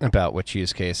about which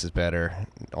use case is better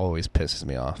always pisses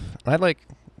me off. I like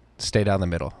stay down the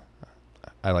middle.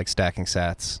 I like stacking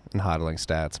sats and hodling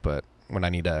stats, but when I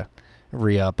need to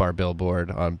re-up our billboard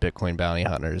on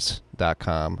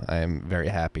BitcoinBountyHunters.com, I am very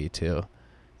happy to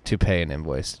pay an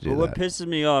invoice to do that. What pisses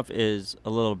me off is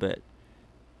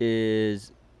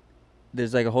there's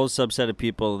like a whole subset of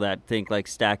people that think like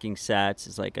stacking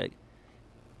sats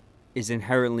is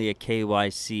inherently a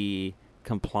KYC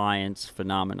compliance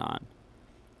phenomenon.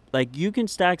 Like, you can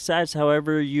stack sats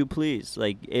however you please.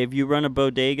 Like, if you run a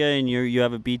bodega and you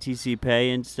have a BTC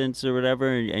Pay instance or whatever,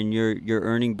 and you're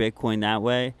earning Bitcoin that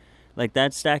way, like,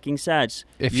 that's stacking sats.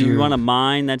 If you want to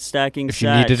mine, that's stacking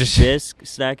sats. BISC,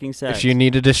 stacking sats. If you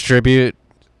need to distribute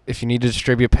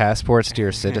passports to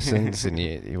your citizens and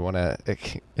you want to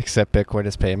accept Bitcoin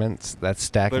as payments, that's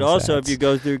stacking sats. But also, if you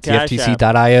go through Cash App,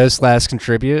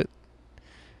 CFTC.io/contribute,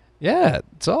 yeah,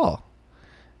 it's all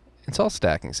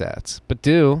stacking sats. But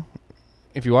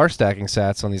if you are stacking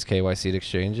sats on these KYC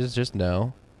exchanges, just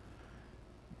know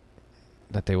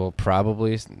that they will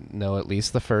probably know at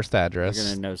least the first address you're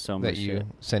gonna know so much that you shit.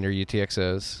 send your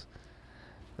UTXOs.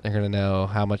 They're going to know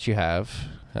how much you have.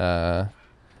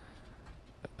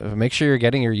 Make sure you're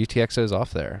getting your UTXOs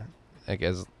off there, like,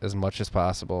 as much as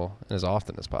possible and as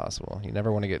often as possible. You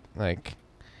never want to get, like,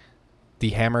 the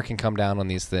hammer can come down on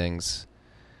these things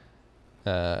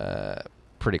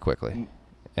pretty quickly.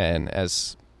 And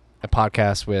as a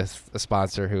podcast with a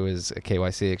sponsor who is a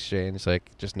KYC exchange,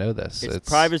 like, just know this. It's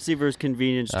privacy versus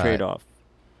convenience trade-off.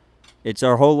 It's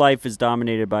our whole life is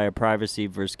dominated by a privacy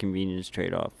versus convenience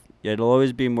trade-off. It'll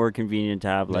always be more convenient to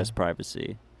have less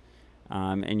privacy.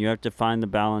 And you have to find the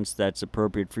balance that's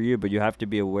appropriate for you, but you have to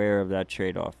be aware of that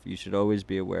trade-off. You should always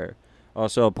be aware.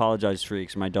 Also, apologize,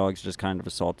 freaks. My dog's just kind of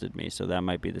assaulted me, so that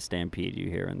might be the stampede you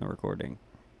hear in the recording.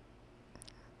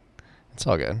 It's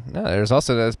all good. No, there's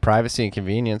also this privacy and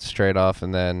convenience trade-off,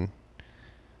 and then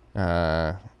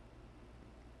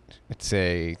it's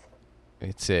a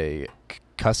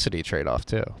custody trade-off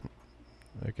too.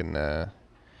 Like in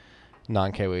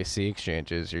non-KYC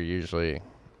exchanges, you're usually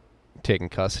taking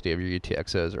custody of your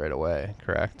UTXOs right away,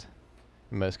 correct?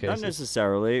 In most cases. Not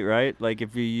necessarily, right? Like,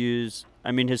 if you use,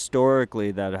 I mean,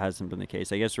 historically that hasn't been the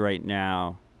case. I guess right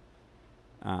now,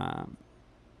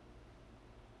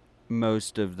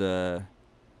 most of the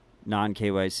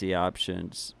non-KYC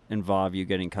options involve you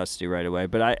getting custody right away.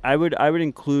 But I would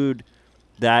include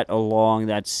that along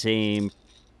that same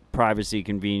privacy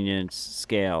convenience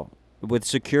scale, with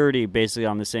security basically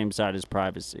on the same side as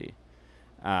privacy.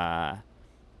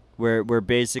 Where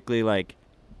basically, like,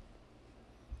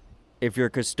 if you're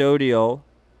custodial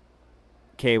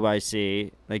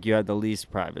KYC, like, you have the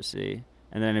least privacy.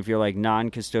 And then if you're like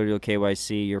non-custodial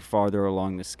KYC, you're farther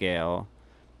along the scale.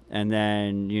 And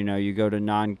then, you know, you go to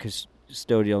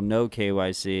non-custodial no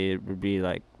KYC, it would be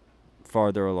like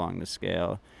farther along the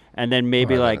scale. And then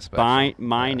maybe like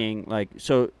mining, like,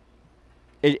 so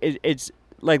it's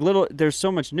like little, there's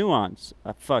so much nuance.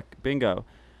 Bingo.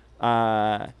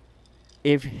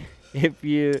 If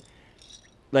you,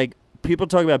 like, people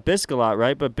talk about BISC a lot,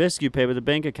 right? But BISC you pay with a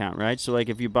bank account, right? So like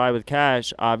if you buy with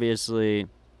cash, obviously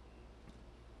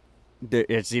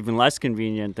it's even less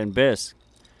convenient than BISC,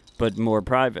 but more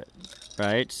private,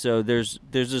 right? So there's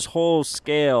this whole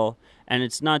scale, and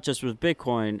it's not just with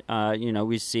Bitcoin. You know,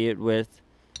 we see it with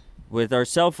our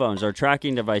cell phones, our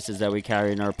tracking devices that we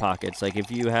carry in our pockets. Like,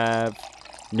 if you have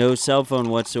no cell phone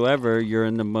whatsoever, you're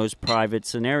in the most private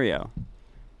scenario,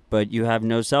 but you have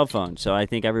no cell phone. So I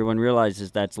think everyone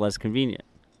realizes that's less convenient.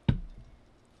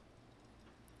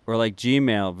 Or like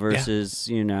Gmail versus,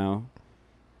 you know,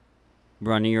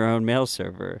 running your own mail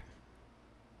server.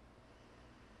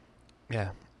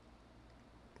 Yeah.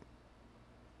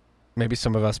 Maybe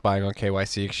some of us buying on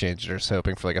KYC exchanges are just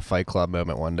hoping for like a Fight Club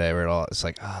moment one day where it's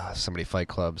like, somebody Fight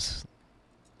Clubs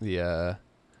the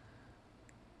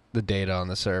data on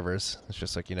the servers. It's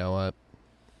just like, you know what?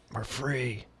 We're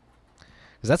free.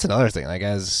 Because that's another thing. Like,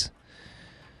 as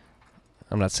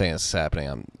I'm not saying this is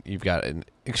happening. You've got an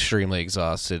extremely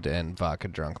exhausted and vodka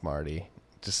drunk Marty.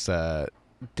 Just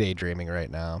daydreaming right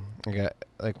now.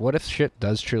 Like, what if shit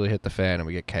does truly hit the fan and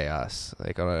we get chaos,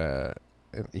 like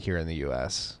here in the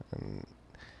U.S. and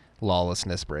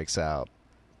lawlessness breaks out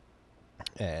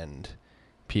and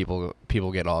people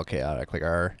get all chaotic? Like,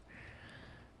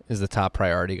 is the top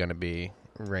priority going to be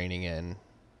reining in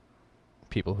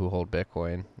people who hold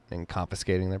Bitcoin and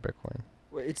confiscating their Bitcoin?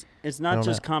 Well, it's not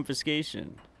just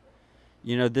confiscation.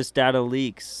 You know, this data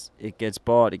leaks. It gets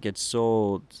bought. It gets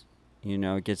sold. You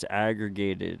know, it gets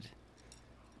aggregated.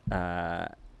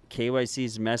 KYC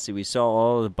is messy. We saw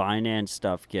all of the Binance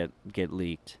stuff get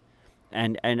leaked.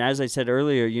 And as I said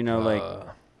earlier, you know, like,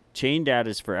 chain data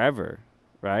is forever,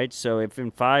 right? So if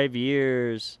in 5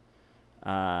 years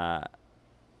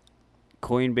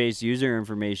Coinbase user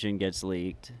information gets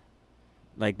leaked,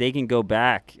 like, they can go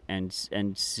back and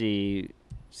see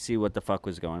what the fuck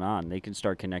was going on. They can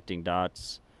start connecting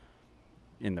dots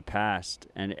in the past,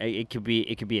 and it could be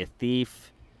a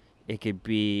thief, it could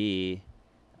be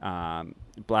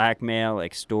blackmail,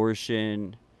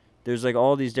 extortion. There's like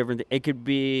all these different it could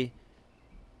be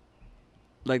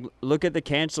like, look at the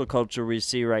cancel culture we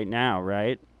see right now,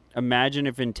 right? Imagine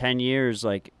if in 10 years,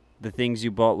 like, the things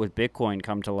you bought with Bitcoin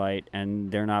come to light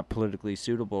and they're not politically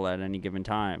suitable at any given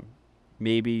time.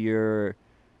 Maybe you're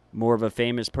more of a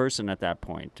famous person at that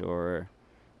point, or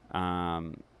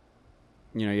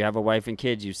you know, you have a wife and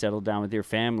kids, you settle down with your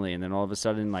family, and then all of a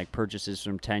sudden, like, purchases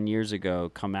from 10 years ago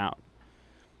come out.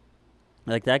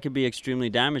 Like, that could be extremely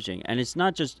damaging. And it's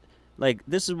not just, like,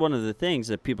 this is one of the things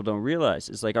that people don't realize,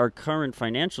 is like, our current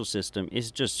financial system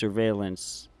is just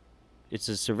surveillance. It's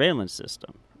a surveillance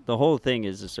system. The whole thing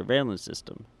is a surveillance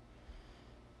system.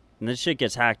 And this shit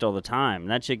gets hacked all the time.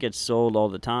 And that shit gets sold all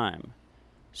the time.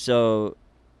 So,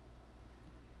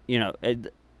 you know,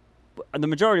 the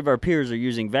majority of our peers are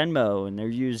using Venmo, and they're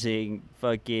using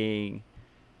fucking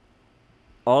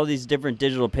all these different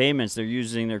digital payments. They're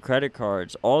using their credit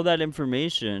cards. All that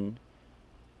information,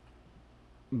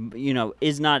 you know,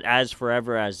 is not as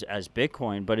forever as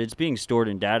Bitcoin, but it's being stored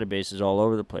in databases all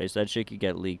over the place. That shit could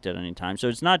get leaked at any time. So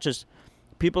it's not just,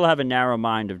 people have a narrow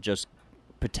mind of just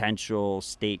potential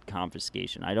state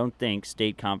confiscation. I don't think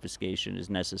state confiscation is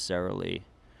necessarily,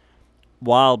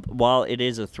 while it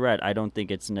is a threat, I don't think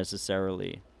it's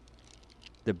necessarily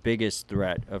the biggest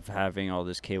threat of having all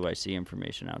this KYC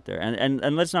information out there.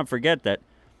 And let's not forget that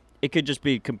it could just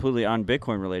be completely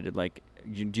un-Bitcoin related. Like,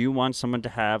 do you want someone to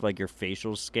have, like, your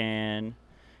facial scan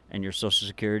and your social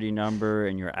security number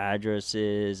and your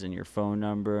addresses and your phone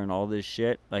number and all this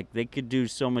shit? Like, they could do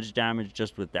so much damage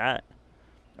just with that.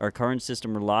 Our current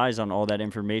system relies on all that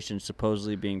information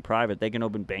supposedly being private. They can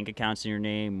open bank accounts in your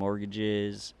name,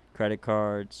 mortgages, credit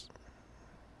cards.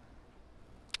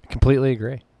 Completely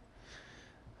agree.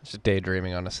 Just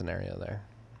daydreaming on a scenario there.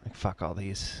 Like, fuck all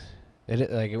these.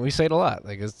 Like, we say it a lot.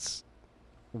 Like, it's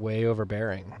way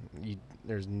overbearing.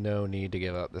 There's no need to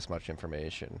give up this much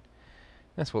information.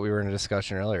 That's what we were in a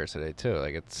discussion earlier today too.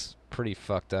 Like, it's pretty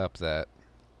fucked up that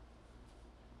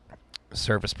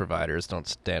service providers don't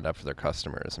stand up for their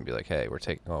customers and be like, hey, we're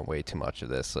taking on way too much of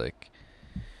this. Like,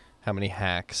 how many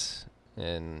hacks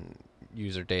and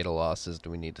user data losses do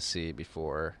we need to see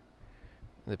before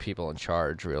the people in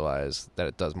charge realize that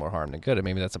it does more harm than good? And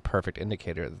maybe that's a perfect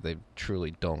indicator that they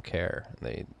truly don't care.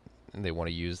 They want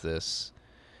to use this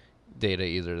data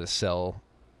either to sell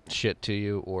shit to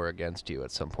you or against you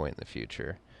at some point in the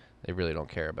future. They really don't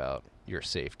care about your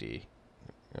safety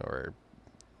or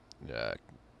the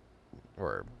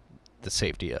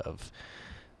safety of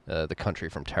the country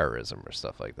from terrorism or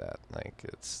stuff like that. Like,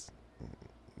 it's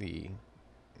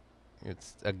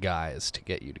a guise to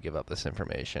get you to give up this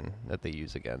information that they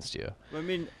use against you. I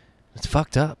mean, it's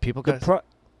fucked up. People got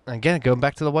again, going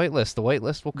back to the whitelist. The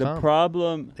whitelist will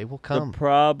come. They will come. The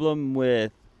problem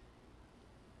with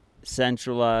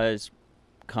centralized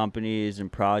companies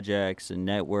and projects and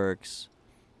networks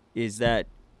is that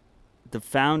the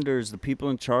founders, the people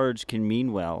in charge, can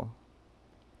mean well.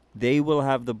 They will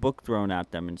have the book thrown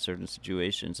at them in certain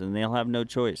situations, and they'll have no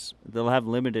choice. They'll have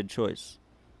limited choice.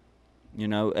 You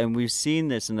know, and we've seen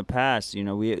this in the past. You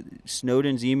know,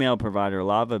 Snowden's email provider,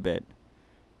 LavaBit,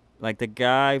 like, the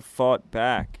guy fought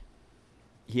back.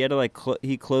 He had to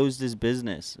he closed his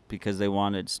business because they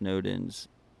wanted Snowden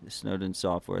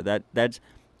software. That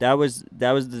was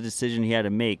the decision he had to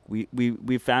make.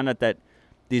 We found out that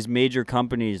these major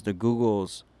companies, the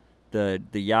Googles, the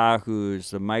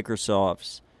Yahoos, the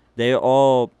Microsofts, they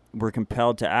all were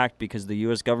compelled to act because the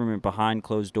U.S. government behind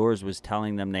closed doors was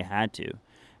telling them they had to.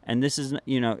 And this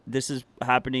is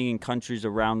happening in countries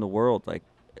around the world. Like,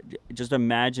 just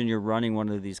imagine you're running one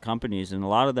of these companies, and a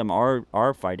lot of them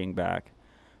are fighting back,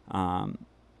 and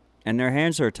their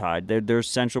hands are tied. They're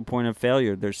central point of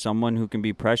failure. There's someone who can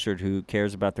be pressured who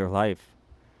cares about their life,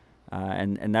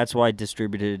 and that's why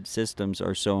distributed systems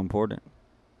are so important.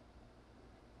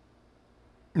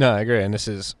 No, I agree, and this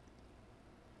is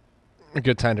a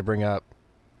good time to bring up,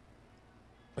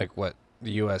 like, what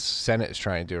the U.S. Senate is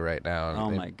trying to do right now. Oh,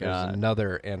 my God. There's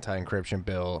another anti-encryption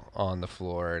bill on the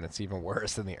floor, and it's even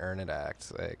worse than the Earn It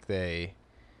Act. Like, they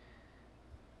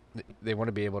want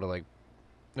to be able to, like,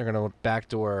 they're going to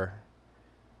backdoor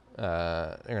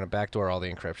all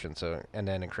the encryption. So, and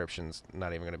then encryption's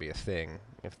not even going to be a thing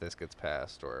if this gets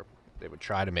passed, or they would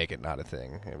try to make it not a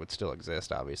thing. It would still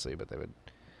exist, obviously, but they would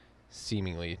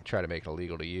seemingly try to make it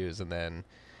illegal to use. And then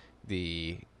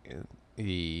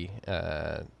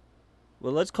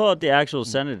Well, let's call it the actual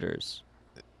senators.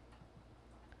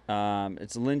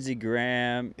 It's Lindsey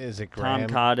Graham, is it Graham, Tom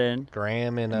Cotton,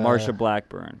 Graham, and Marsha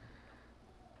Blackburn.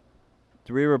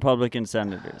 3 Republican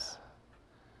senators.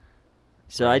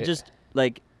 So Right. I just,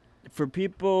 like, for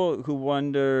people who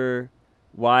wonder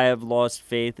why I've lost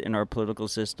faith in our political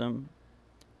system,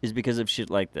 is because of shit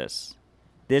like this.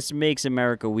 This makes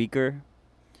America weaker.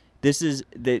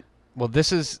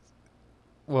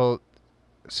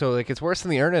 So, like, it's worse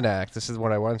than the Earn It Act. This is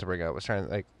what I wanted to bring up. Was trying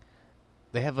to, like,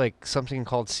 they have, like, something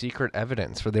called secret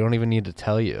evidence where they don't even need to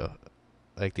tell you,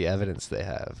 like, the evidence they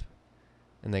have.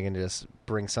 And they can just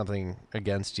bring something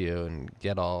against you and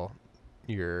get all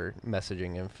your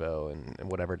messaging info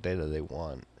and whatever data they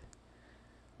want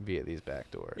via these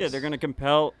backdoors. Yeah, they're going to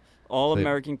compel all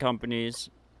American companies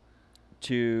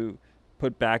to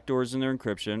put backdoors in their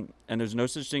encryption, and there's no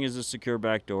such thing as a secure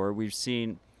backdoor. We've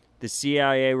seen the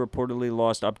CIA reportedly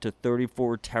lost up to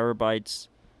 34 terabytes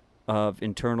of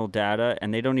internal data,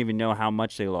 and they don't even know how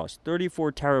much they lost.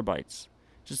 34 terabytes.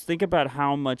 Just think about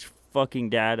how much fucking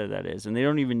data that is, and they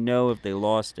don't even know if they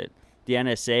lost it. The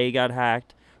NSA got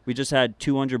hacked. We just had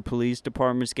 200 police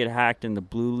departments get hacked in the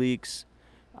Blue Leaks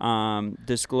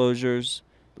disclosures.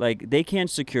 Like, they can't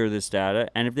secure this data,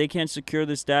 and if they can't secure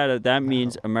this data, that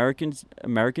means Americans'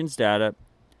 data.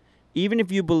 Even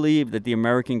if you believe that the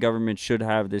American government should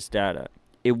have this data,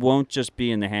 it won't just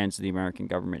be in the hands of the American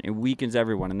government. It weakens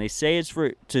everyone, and they say it's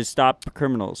to stop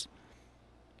criminals.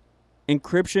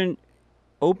 Encryption,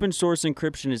 open source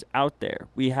encryption is out there.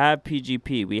 We have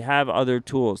PGP. We have other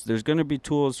tools. There's going to be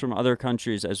tools from other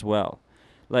countries as well.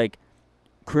 Like,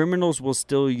 criminals will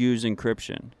still use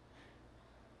encryption.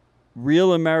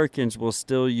 Real Americans will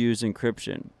still use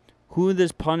encryption. Who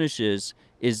this punishes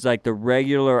is, like, the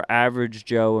regular average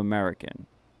Joe American.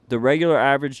 The regular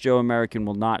average Joe American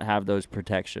will not have those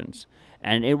protections,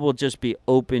 and it will just be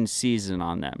open season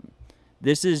on them.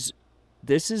 This is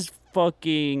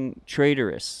fucking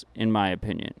traitorous, in my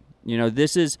opinion. You know,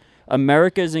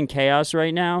 America's in chaos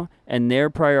right now, and their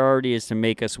priority is to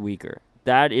make us weaker.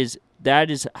 That is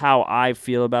how I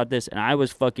feel about this, and I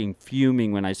was fucking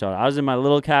fuming when I saw it. I was in my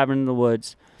little cabin in the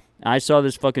woods. And I saw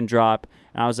this fucking drop,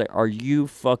 and I was like, are you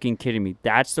fucking kidding me?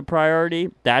 That's the priority?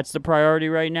 That's the priority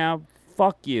right now?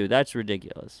 Fuck you. That's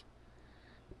ridiculous.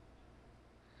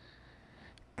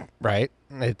 Right?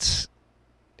 It's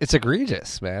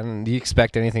egregious, man. Do you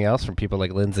expect anything else from people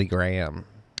like Lindsey Graham?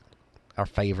 Our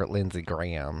favorite Lindsey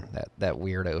Graham, that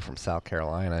weirdo from South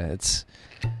Carolina.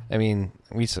 I mean,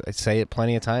 I say it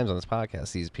plenty of times on this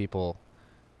podcast. These people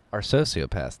are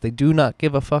sociopaths. They do not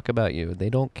give a fuck about you. They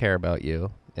don't care about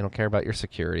you. They don't care about your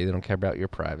security. They don't care about your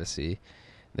privacy.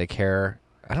 They care.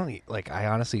 I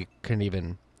honestly couldn't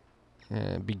even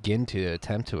begin to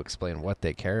attempt to explain what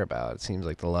they care about. It seems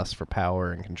like the lust for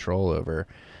power and control over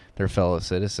their fellow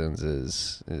citizens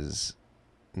is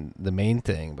the main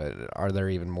thing, but are there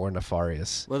even more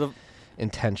nefarious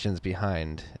intentions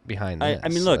behind this? I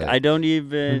mean, look, I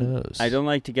don't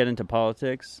like to get into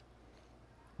politics,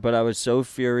 but I was so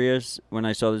furious when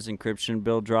I saw this encryption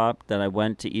bill drop that I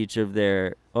went to each of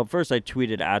their, well, first I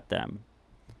tweeted at them,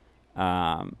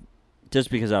 just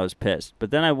because I was pissed,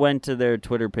 but then I went to their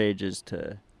Twitter pages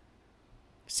to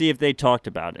see if they talked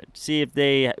about it, see if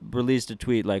they released a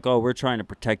tweet like, oh, we're trying to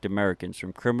protect Americans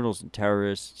from criminals and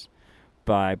terrorists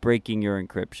by breaking your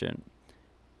encryption.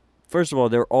 First of all,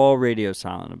 they're all radio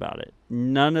silent about it.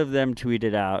 None of them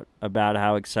tweeted out about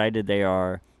how excited they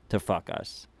are to fuck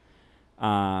us,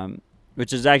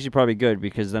 which is actually probably good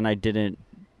because then I didn't,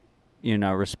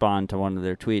 respond to one of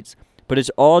their tweets. But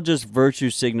it's all just virtue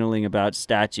signaling about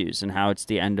statues and how it's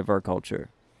the end of our culture.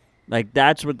 Like,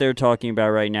 that's what they're talking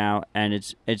about right now, and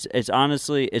it's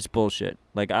honestly, it's bullshit.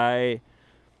 Like, I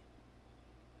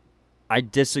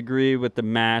disagree with the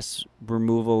mass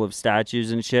removal of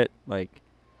statues and shit. Like,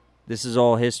 this is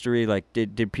all history. Like,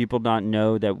 did people not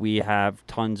know that we have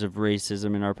tons of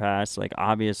racism in our past? Like,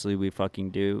 obviously we fucking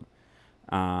do.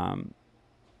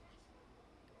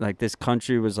 Like, this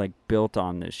country was, like, built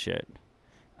on this shit.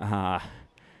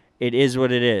 It is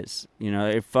what it is.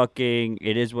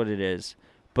 It is what it is.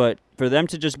 But for them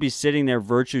to just be sitting there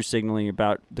virtue signaling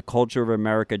about the culture of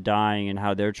America dying and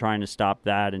how they're trying to stop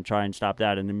that and try and stop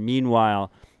that, and then meanwhile,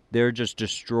 they're just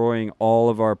destroying all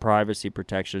of our privacy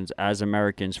protections as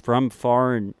Americans from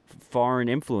foreign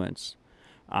influence,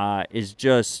 is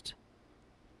just,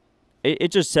 it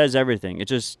just says everything. It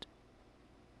just,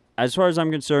 as far as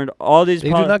I'm concerned, all these... They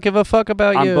do not give a fuck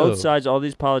about you. On both sides, all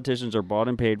these politicians are bought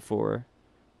and paid for.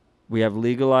 We have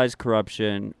legalized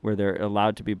corruption where they're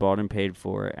allowed to be bought and paid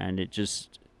for, and it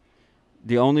just,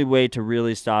 the only way to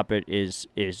really stop it is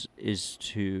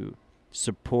to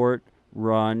support,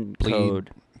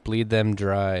 bleed them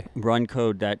dry. Run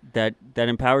code that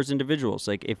empowers individuals.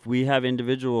 Like, if we have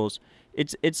individuals,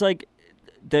 it's like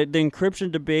the encryption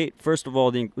debate. First of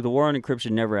all, the war on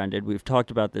encryption never ended. We've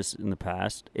talked about this in the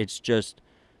past. It's just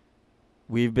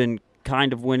we've been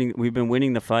kind of winning. We've been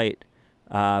winning the fight.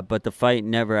 But the fight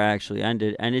never actually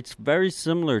ended, and it's very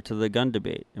similar to the gun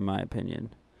debate, in my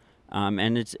opinion.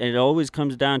 And it always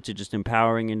comes down to just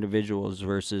empowering individuals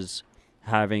versus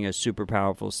having a super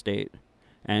powerful state.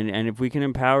 And if we can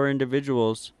empower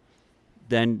individuals,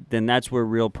 then that's where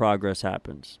real progress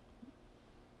happens.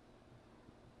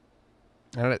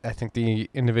 I think the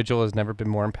individual has never been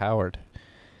more empowered.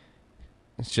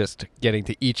 It's just getting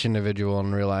to each individual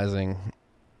and realizing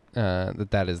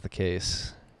that is the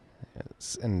case.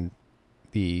 And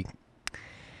the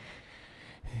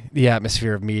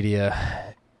atmosphere of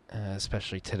media,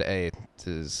 especially today,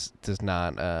 does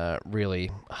not really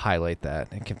highlight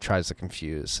that and tries to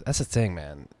confuse. That's the thing,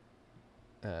 man.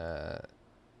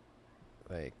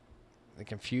 Like, the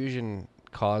confusion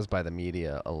caused by the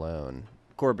media alone.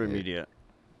 Corporate media.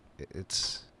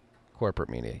 It's corporate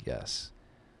media, yes.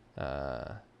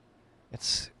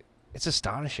 It's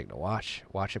astonishing to watch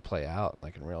it play out,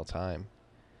 like, in real time.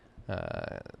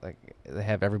 Like, they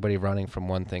have everybody running from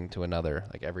one thing to another,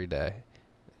 like, every day.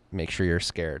 Make sure you're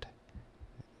scared.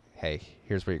 Hey,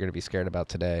 here's what you're going to be scared about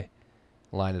today.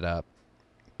 Line it up.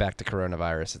 Back to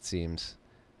coronavirus, it seems,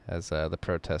 as the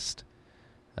protests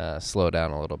slow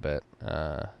down a little bit.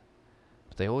 But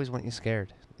they always want you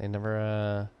scared. They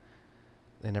never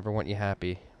want you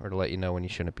happy or to let you know when you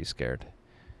shouldn't be scared.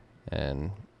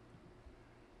 And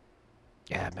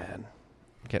yeah, man.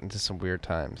 Getting into some weird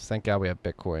times. Thank God we have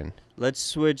Bitcoin. Let's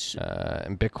switch.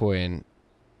 And Bitcoin.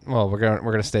 Well, we're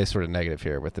gonna stay sort of negative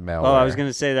here with the malware. Oh, I was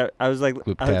gonna say that. I was like,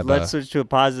 let's switch to a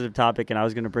positive topic, and I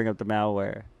was gonna bring up the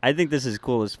malware. I think this is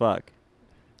cool as fuck.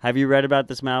 Have you read about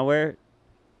this malware?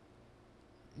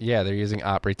 Yeah, they're using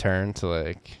op return to,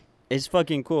 like, it's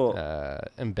fucking cool.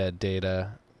 Embed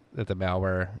data that the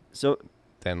malware. So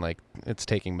then, like, it's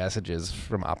taking messages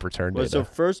from op return data. So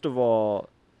first of all.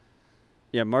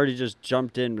 Yeah, Marty just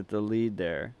jumped in with the lead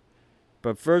there.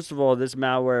 But first of all, this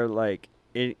malware, like,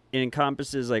 it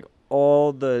encompasses, like,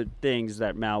 all the things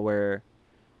that malware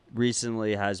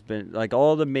recently has been, like,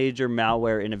 all the major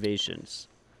malware innovations.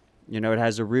 You know, it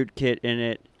has a rootkit in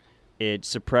it. It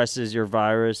suppresses your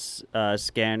virus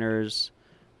scanners.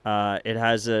 It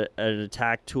has an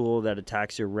attack tool that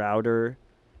attacks your router.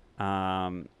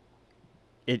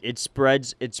 It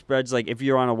spreads like if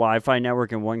you're on a Wi-Fi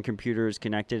network and one computer is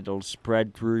connected, it'll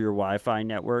spread through your Wi-Fi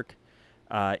network.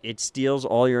 It steals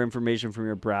all your information from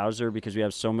your browser because we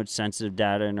have so much sensitive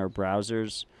data in our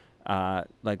browsers,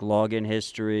 like login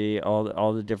history,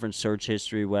 all the different search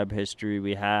history, web history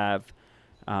we have,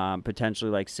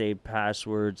 potentially like saved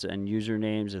passwords and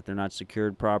usernames if they're not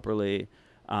secured properly.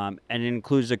 And it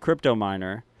includes a crypto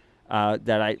miner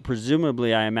that I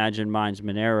imagine mines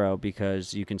Monero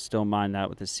because you can still mine that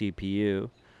with a CPU.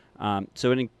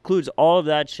 So it includes all of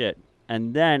that shit.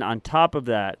 And then on top of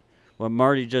that, what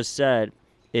Marty just said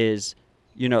is,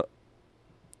 you know,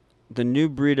 the new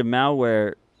breed of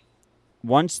malware,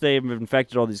 once they've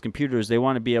infected all these computers, they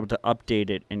want to be able to update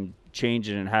it and change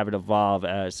it and have it evolve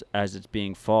as it's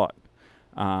being fought.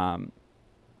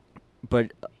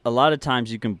 But a lot of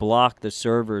times you can block the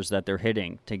servers that they're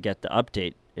hitting to get the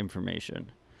update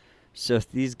information. So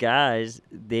these guys,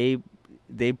 they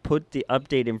put the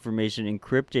update information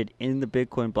encrypted in the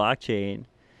Bitcoin blockchain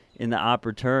in the op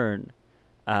return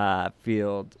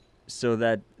field so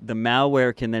that the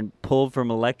malware can then pull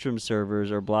from Electrum servers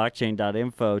or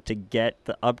blockchain.info to get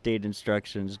the update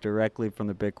instructions directly from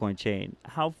the Bitcoin chain.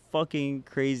 How fucking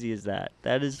crazy is that?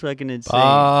 That is fucking insane.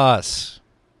 Boss.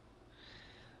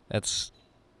 That's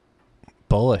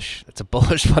bullish. It's a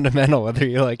bullish fundamental, whether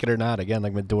you like it or not. Again,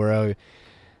 like Maduro,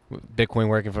 Bitcoin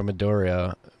working for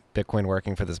Maduro, Bitcoin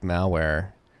working for this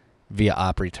malware via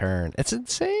op return. It's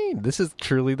insane. This is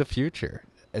truly the future.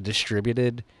 A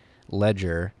distributed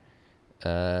ledger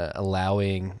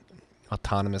allowing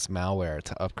autonomous malware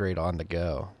to upgrade on the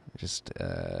go just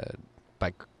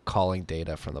by calling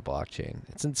data from the blockchain.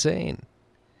 It's insane.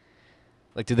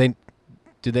 Like, do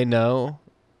they know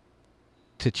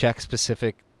to check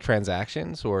specific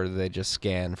transactions, or do they just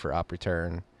scan for op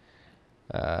return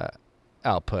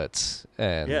outputs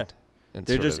and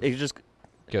they're just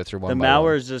go through one the by malware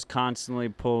one? is just constantly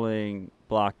pulling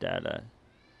block data,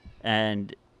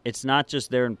 and it's not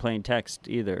just there in plain text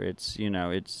either. It's, you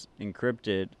know, it's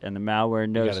encrypted, and the malware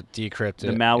knows. You gotta decrypt it.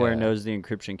 The malware knows the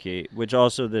encryption key, which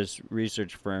also this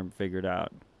research firm figured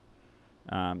out.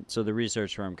 So the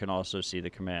research firm can also see the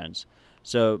commands.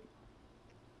 So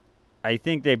I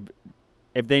think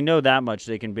if they know that much,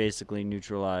 they can basically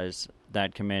neutralize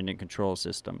that command and control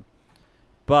system.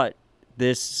 But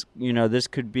this, you know, this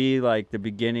could be like the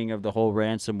beginning of the whole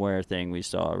ransomware thing we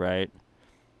saw, right?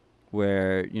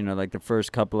 Where, you know, like the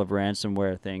first couple of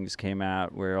ransomware things came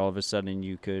out where all of a sudden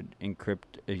you could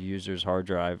encrypt a user's hard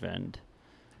drive and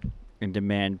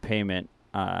demand payment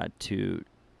to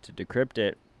decrypt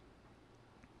it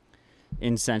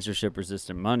in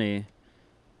censorship-resistant money.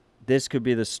 This could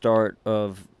be the start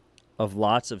of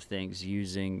lots of things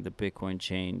using the Bitcoin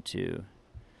chain to.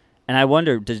 And I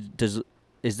wonder,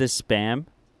 is this spam?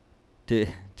 Do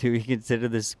we consider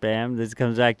this spam? This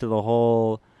comes back to the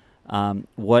whole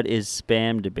what is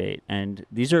spam debate. And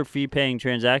these are fee-paying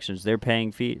transactions. They're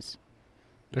paying fees.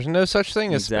 There's no such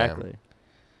thing as Exactly. spam.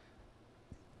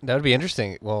 That would be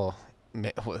interesting. Well,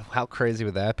 how crazy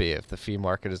would that be if the fee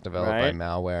market is developed by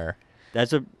malware?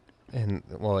 That's a. And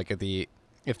well, like if the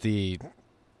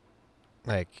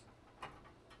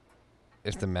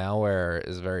malware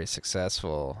is very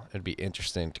successful, it'd be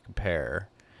interesting to compare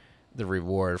the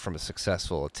reward from a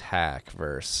successful attack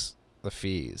versus the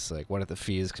fees. Like, what if the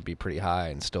fees could be pretty high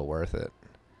and still worth it?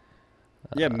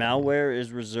 Yeah, malware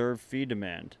is reserved fee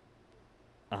demand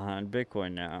on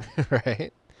Bitcoin now.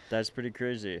 Right? That's pretty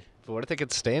crazy. But what if they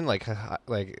could sustain, like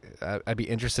I'd be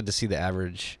interested to see the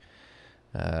average,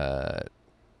 not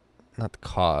the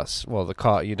cost. Well, the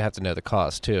cost, you'd have to know the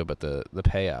cost too, but the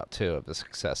payout too of the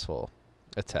successful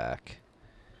attack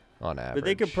on average. But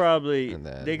they could probably And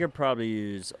then-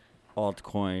 use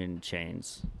altcoin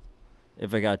chains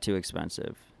if it got too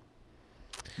expensive.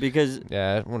 Because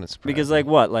yeah, it wouldn't surprise because me. like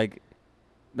what like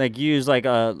use like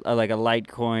a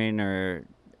Litecoin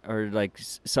or like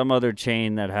some other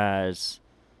chain that has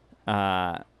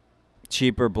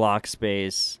cheaper block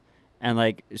space, and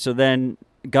like so then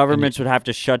governments would have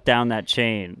to shut down that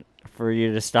chain for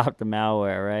you to stop the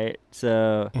malware, right?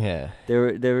 So yeah,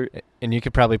 there and you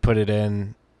could probably put it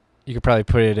in. You could probably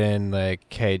put it in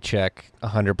like, hey, check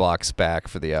 100 blocks back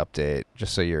for the update,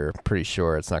 just so you're pretty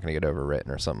sure it's not going to get overwritten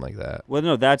or something like that. Well,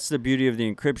 no, that's the beauty of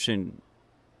the encryption,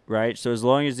 right? So as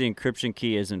long as the encryption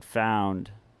key isn't found,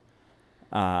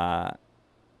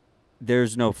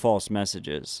 there's no false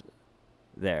messages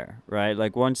there, right?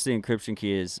 Like once the encryption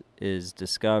key is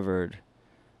discovered,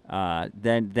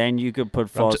 then you could put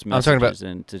false messages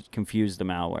in to confuse the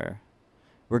malware,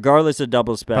 regardless of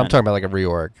double spend. I'm talking about like a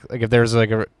reorg. Like if there was a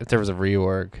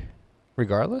reorg,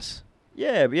 regardless.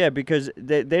 Yeah, because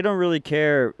they don't really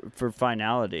care for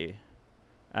finality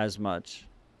as much.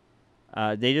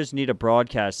 They just need a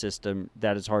broadcast system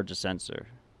that is hard to censor.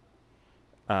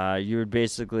 You would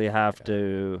basically have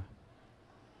to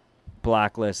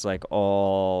blacklist like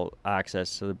all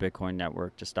access to the Bitcoin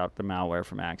network to stop the malware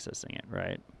from accessing it,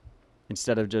 right?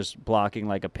 Instead of just blocking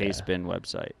like a Pastebin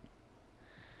website.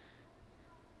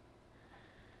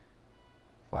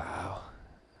 Wow.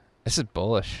 This is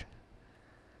bullish.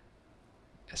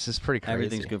 This is pretty crazy.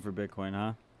 Everything's good for Bitcoin,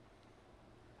 huh?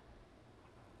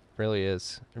 Really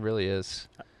is. It really is.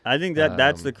 I think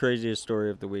that's the craziest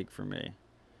story of the week for me.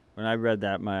 When I read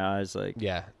that, my eyes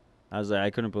I was like, I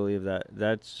couldn't believe that.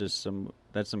 That's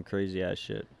some crazy ass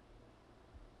shit.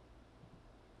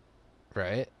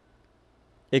 Right?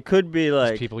 It could be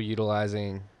like people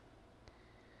utilizing.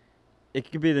 It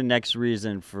could be the next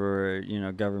reason for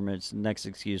governments, next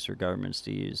excuse for governments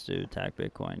to use to attack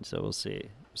Bitcoin. So we'll see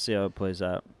how it plays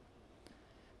out.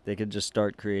 They could just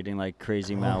start creating like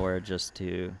crazy malware just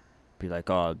to be like,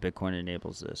 oh, Bitcoin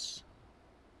enables this.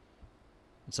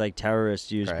 It's like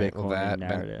terrorists use Bitcoin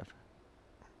narrative.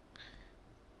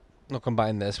 They'll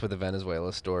combine this with the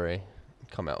Venezuela story,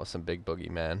 come out with some big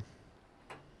boogeyman.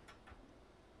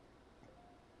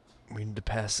 We need to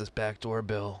pass this backdoor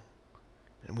bill,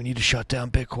 and we need to shut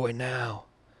down Bitcoin now.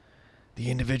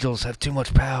 The individuals have too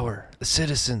much power. The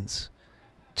citizens,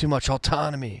 too much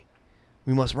autonomy.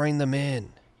 We must rein them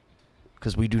in,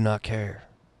 because we do not care.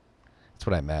 That's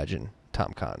what I imagine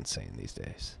Tom Cotton's saying these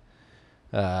days.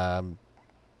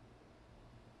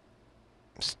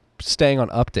 Staying on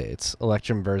updates,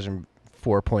 Electrum version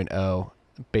 4.0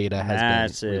 beta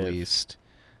has been released.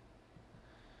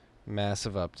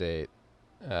 Massive update.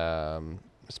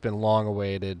 It's been long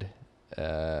awaited.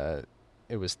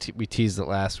 We teased it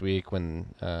last week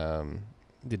when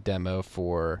the demo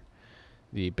for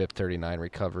the BIP39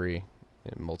 recovery,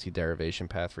 multi-derivation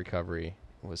path recovery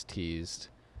was teased.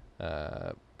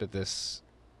 But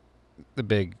the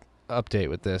big update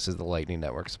with this is the Lightning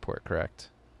Network support, correct?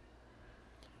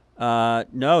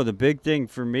 No, the big thing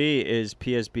for me is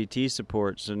PSBT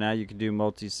support. So now you can do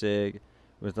multi-sig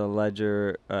with a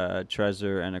Ledger,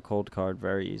 Trezor, and a cold card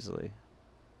very easily.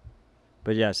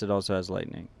 But yes, it also has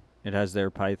Lightning. It has their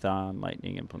Python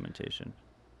Lightning implementation.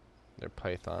 Their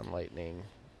Python Lightning,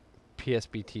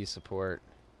 PSBT support.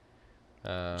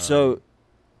 So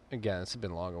again, it's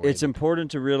been long awaited. It's important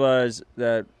to realize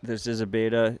that this is a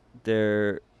beta.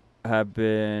 I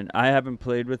haven't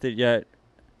played with it yet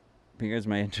because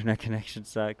my internet connection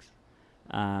sucks.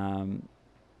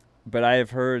 But I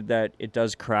have heard that it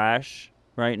does crash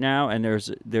right now, and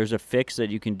there's a fix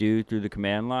that you can do through the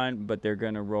command line, but they're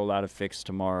going to roll out a fix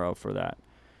tomorrow for that.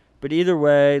 But either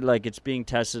way, like, it's being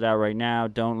tested out right now.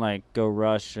 Don't like go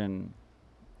rush and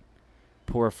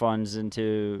pour funds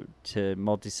into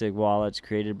multi-sig wallets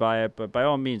created by it, but by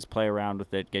all means play around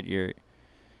with it, get your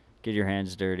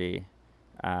hands dirty.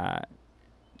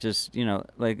 Just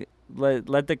like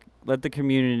let the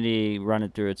community run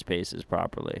it through its paces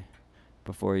properly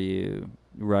before you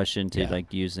rush into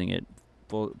like using it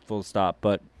full stop.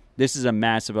 But this is a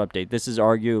massive update. This is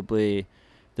arguably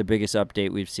the biggest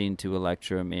update we've seen to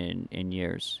Electrum in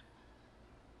years.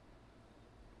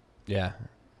 Yeah.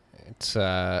 It's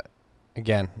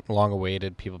again, long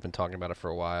awaited. People have been talking about it for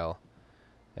a while,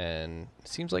 and it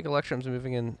seems like Electrum's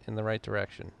moving in the right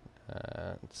direction.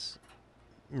 It's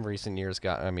in recent years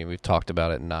we've talked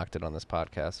about it and knocked it on this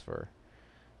podcast for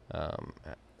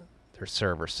their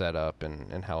server setup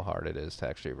and how hard it is to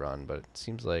actually run, but it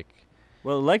seems like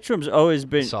Electrum's always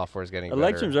been software's getting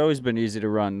Electrum's better. always been easy to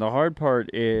run. The hard part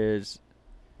is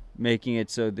making it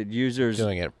so that users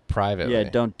doing it privately. Yeah,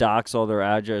 don't dox all their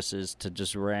addresses to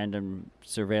just random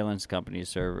surveillance company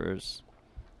servers,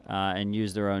 and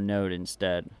use their own node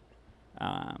instead.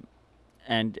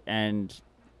 And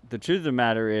the truth of the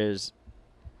matter is,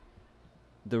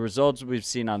 the results we've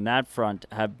seen on that front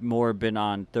have more been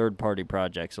on third-party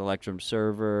projects. Electrum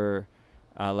Server,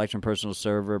 Electrum Personal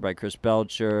Server by Chris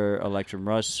Belcher, Electrum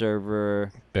Rust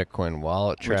Server, Bitcoin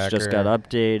Wallet Tracker, which just got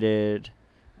updated.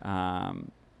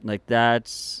 Like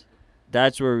that's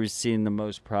where we've seen the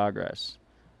most progress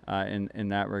in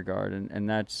that regard, and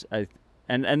that's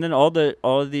and then all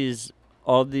these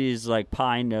like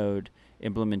Pi node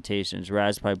implementations.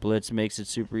 Raspberry Blitz makes it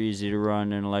super easy to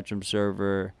run an Electrum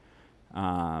server.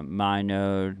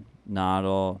 MyNode,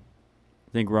 Nodl,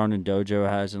 I think Ronin Dojo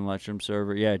has an Electrum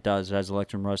server. Yeah, it does. It has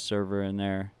Electrum Rust server in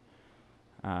there.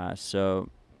 So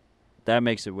that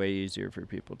makes it way easier for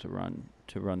people to run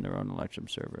their own Electrum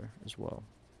server as well.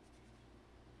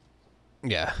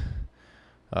 Yeah.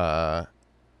 And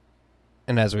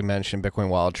as we mentioned, Bitcoin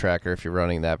Wallet Tracker, if you're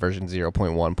running that, version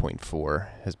 0.1.4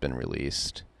 has been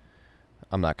released.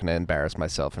 I'm not going to embarrass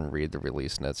myself and read the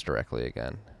release notes directly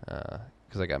again,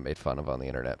 because I got made fun of on the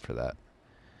internet for that.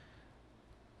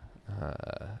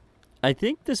 I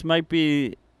think this might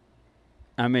be,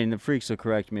 I mean, the freaks will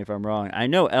correct me if I'm wrong. I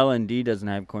know LND doesn't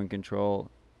have coin control,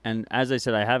 and as I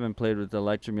said, I haven't played with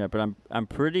Electrum yet, but I'm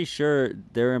pretty sure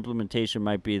their implementation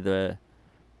might be the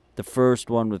first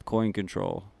one with coin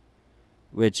control,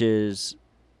 which is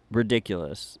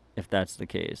ridiculous if that's the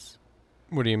case.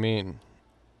 What do you mean?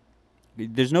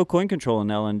 There's no coin control in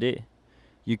LND.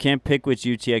 You can't pick which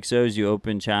UTXOs you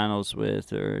open channels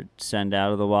with or send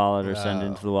out of the wallet or send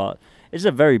into the wallet. It's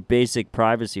a very basic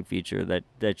privacy feature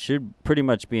that should pretty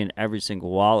much be in every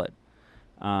single wallet.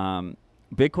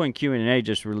 Bitcoin Q&A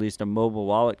just released a mobile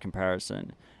wallet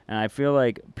comparison, and I feel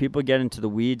like people get into the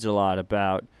weeds a lot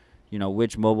about,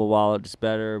 which mobile wallet is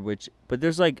better, but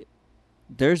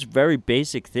there's very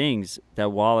basic things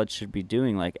that wallets should be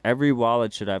doing. Like every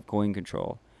wallet should have coin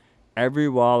control. Every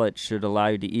wallet should allow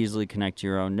you to easily connect to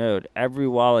your own node. Every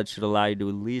wallet should allow you to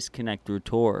at least connect through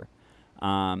Tor.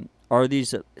 Are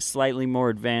these slightly more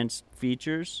advanced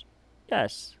features?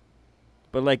 Yes.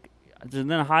 But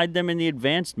then hide them in the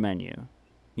advanced menu.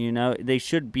 They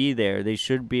should be there. They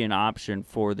should be an option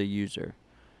for the user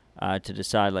to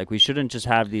decide. We shouldn't just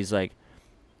have these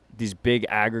big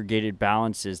aggregated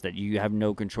balances that you have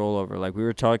no control over. We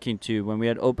were talking to, when we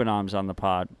had OpenOms on the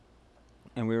pod,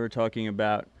 and we were talking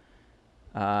about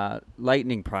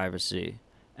Lightning privacy,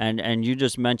 and you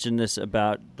just mentioned this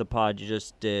about the pod you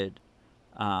just did,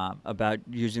 about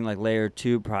using layer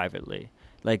 2 privately.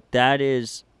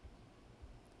 It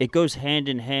goes hand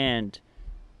in hand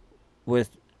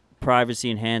with privacy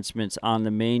enhancements on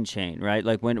the main chain, right?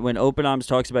 When OpenOms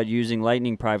talks about using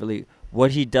Lightning privately,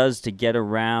 what he does to get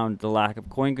around the lack of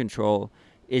coin control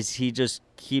is he just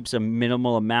keeps a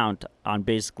minimal amount on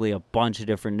basically a bunch of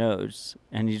different nodes,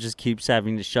 and he just keeps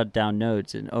having to shut down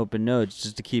nodes and open nodes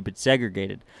just to keep it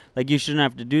segregated. You shouldn't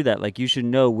have to do that. You should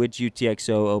know which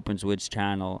UTXO opens which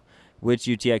channel, which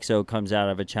UTXO comes out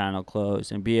of a channel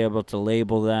close, and be able to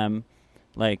label them.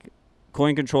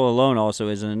 Coin control alone also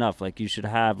isn't enough. You should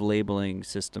have labeling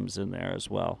systems in there as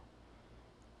well.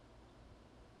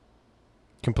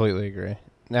 Completely agree.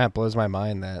 Nah, it blows my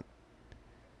mind that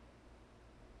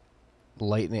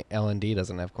Lightning LND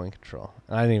doesn't have coin control.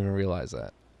 And I didn't even realize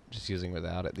that. Just using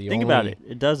without it. Think about it.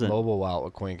 It doesn't. Mobile wallet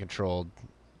with coin controlled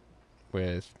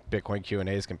with Bitcoin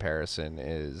Q&A's comparison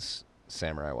is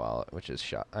Samurai Wallet, which is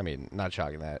not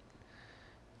shocking that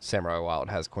Samurai Wallet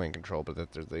has coin control, but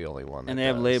that they're the only one. And they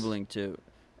have labeling too.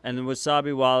 And the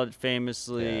Wasabi Wallet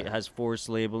famously has forced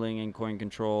labeling and coin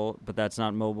control, but that's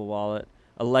not mobile wallet.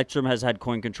 Electrum has had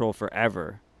coin control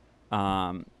forever.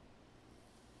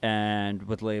 And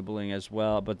with labeling as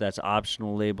well, but that's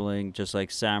optional labeling, just like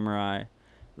Samurai.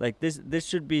 This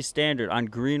should be standard. On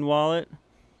Green Wallet,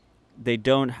 they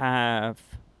don't have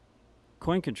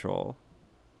coin control,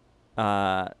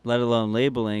 let alone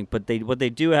labeling. But what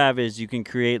they do have is you can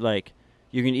create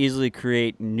you can easily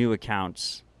create new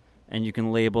accounts, and you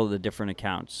can label the different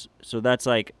accounts. So that's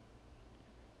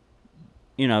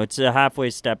it's a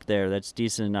halfway step there. That's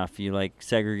decent enough. You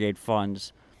segregate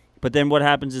funds. But then what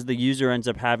happens is the user ends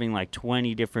up having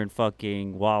 20 different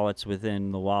fucking wallets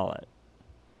within the wallet.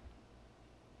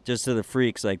 Just to the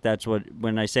freaks, that's what,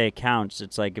 when I say accounts,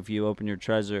 it's if you open your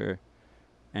Trezor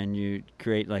and you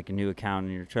create a new account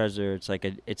in your Trezor,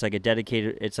 it's a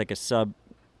dedicated, it's a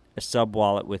sub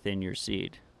wallet within your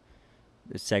seed.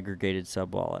 A segregated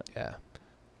sub wallet. Yeah.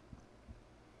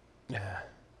 Yeah.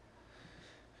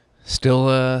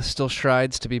 Still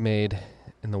strides to be made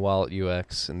in the wallet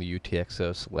UX and the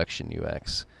UTXO selection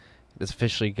UX. It has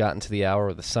officially gotten to the hour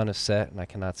where the sun is set, and I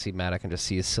cannot see Matt. I can just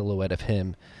see a silhouette of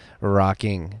him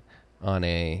rocking on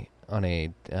a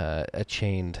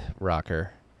chained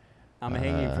rocker. I'm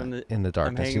hanging from the in the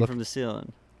darkness. I'm hanging from the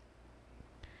ceiling.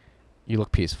 You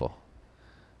look peaceful.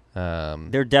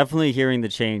 They're definitely hearing the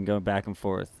chain going back and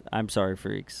forth. I'm sorry,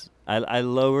 freaks. I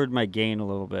lowered my gain a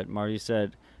little bit. Marty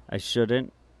said I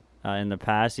shouldn't. In the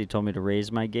past, he told me to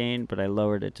raise my gain, but I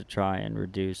lowered it to try and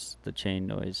reduce the chain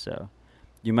noise. So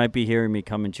you might be hearing me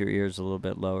come into your ears a little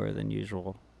bit lower than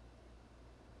usual.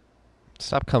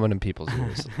 Stop coming in people's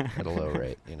ears at a low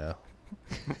rate,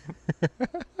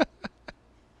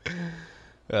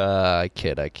 I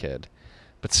kid.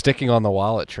 But sticking on the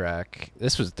wallet track,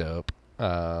 this was dope.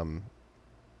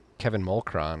 Kevin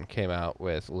Mulcron came out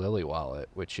with Lily Wallet,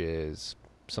 which is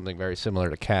something very similar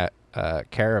to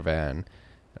Caravan.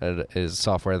 It is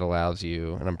software that allows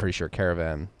you, and I'm pretty sure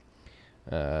Caravan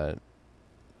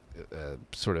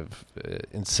sort of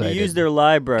incited use their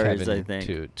libraries, Kevin I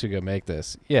think. to go make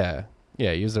this. Yeah,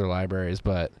 use their libraries,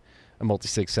 but a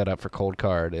multi-sig setup for Cold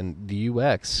Card, and the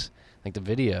UX, like the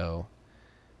video,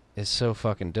 is so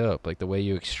fucking dope. Like the way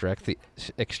you extract the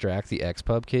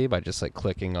XPub key by just like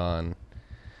clicking on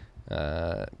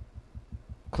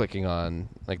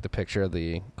like the picture of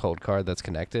the Cold Card that's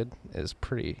connected is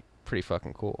pretty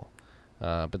fucking cool.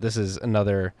 But this is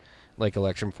another, like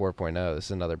Electrum 4.0. This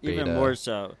is another beta. Even more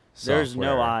so. There's no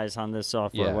software. eyes on this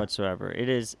software whatsoever. It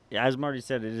is, as Marty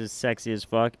said, it is sexy as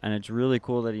fuck, and it's really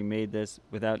cool that he made this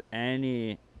without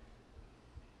any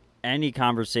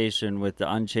conversation with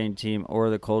the Unchained team or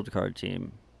the Cold Card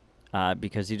team,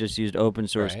 because he just used open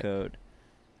source code.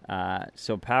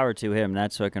 So power to him.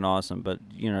 That's fucking awesome. But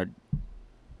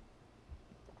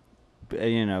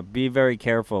be very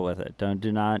careful with it.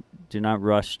 Do not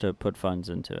rush to put funds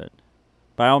into it.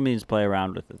 By all means, play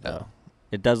around with it though.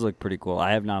 It does look pretty cool.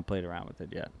 I have not played around with it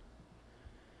yet.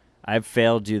 I've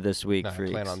failed you this week, No,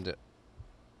 freaks. I plan on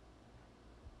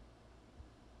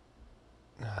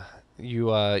you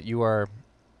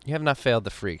have not failed the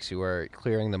freaks. You are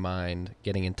clearing the mind,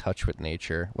 getting in touch with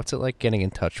nature. What's it like getting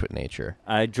in touch with nature?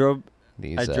 I drove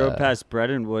These past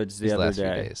Breton Woods the these other last few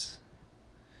day. days.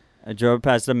 I drove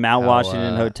past the Mount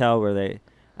Washington How, Hotel where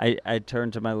I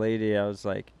turned to my lady. I was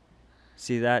like,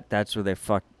 "See that? That's where they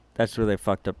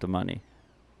fucked up the money."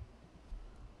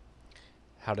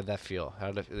 How did that feel?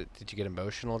 Did you get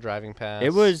emotional driving past? It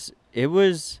was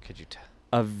Could you tell?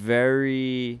 a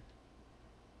very.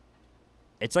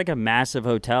 It's like a massive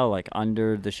hotel, like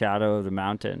under the shadow of the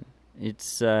mountain.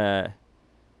 It's it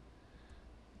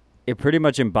pretty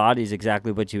much embodies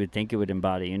exactly what you would think it would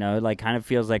embody. It like kind of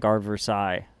feels like our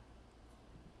Versailles.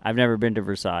 I've never been to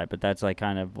Versailles, but that's like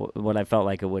kind of what I felt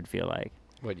like it would feel like.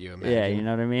 What you imagine? Yeah, you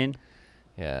know what I mean?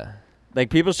 Yeah. Like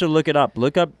people should look it up.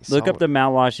 Look up saw the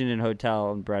Mount Washington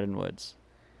Hotel in Breton Woods.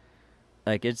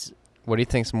 Like it's. What do you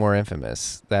think's more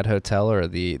infamous, that hotel or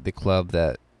the club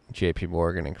that J.P.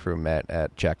 Morgan and crew met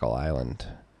at Jekyll Island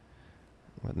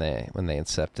when they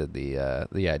incepted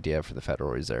the idea for the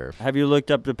Federal Reserve? Have you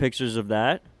looked up the pictures of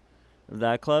that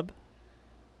club?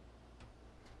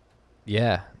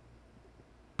 Yeah.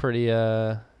 Pretty.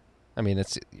 I mean,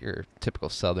 it's your typical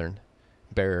Southern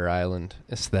Barrier Island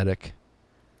aesthetic.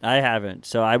 I haven't,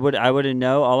 so I wouldn't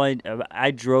know.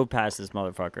 I drove past this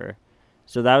motherfucker,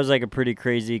 so that was like a pretty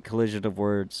crazy collision of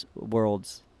worlds.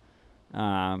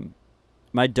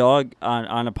 My dog,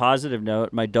 on a positive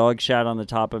note, my dog shat on the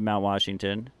top of Mount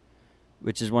Washington,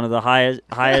 which is one of the highest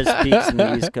peaks in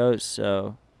the East Coast.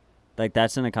 So, like,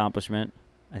 that's an accomplishment,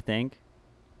 I think.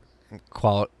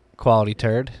 Quality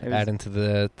turd. It was- Add into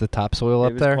the topsoil It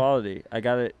up was there. quality. I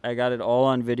got it all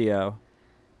on video.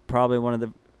 Probably one of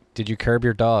the. Did you curb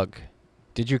your dog?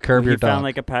 Did you curb your He dog? found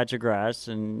like a patch of grass,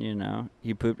 and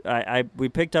he pooped. We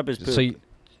picked up his poop. So you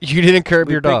didn't curb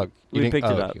We your picked- dog. we You didn't-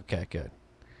 picked it oh, up. Okay, good.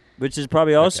 Which is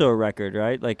probably also a record,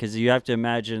 right? Like, because you have to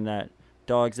imagine that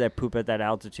dogs that poop at that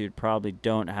altitude probably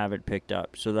don't have it picked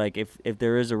up. So, like, if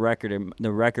there is a record,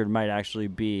 the record might actually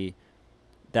be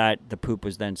that the poop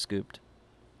was then scooped.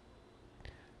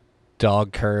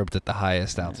 Dog curbed at the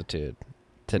highest altitude.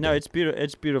 No, it's beautiful.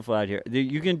 It's beautiful out here.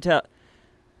 You can tell,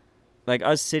 like,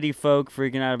 us city folk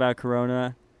freaking out about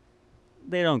Corona,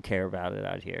 they don't care about it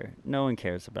out here. No one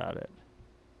cares about it.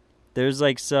 There's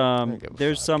like some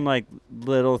like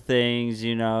little things,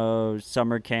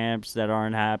 summer camps that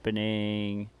aren't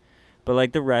happening, but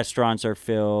like the restaurants are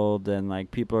filled and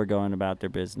like people are going about their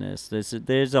business.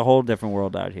 There's a whole different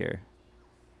world out here.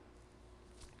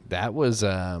 That was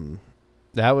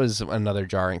another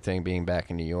jarring thing being back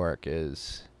in New York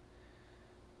is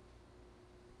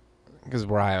because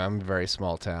where I'm a very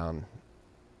small town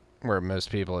where most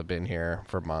people have been here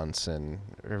for months and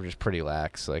are just pretty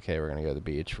lax. Like, hey, we're gonna go to the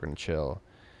beach, we're gonna chill.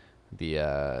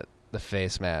 The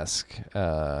face mask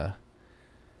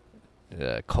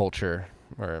culture,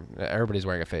 where everybody's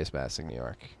wearing a face mask in New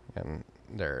York, and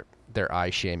they're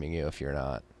eye shaming you if you're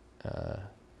not.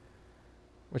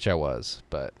 Which I was,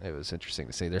 but it was interesting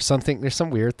to see. There's some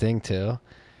weird thing too,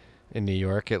 in New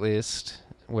York at least,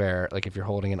 where like if you're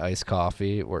holding an iced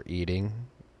coffee or eating,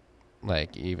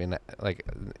 like even like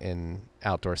in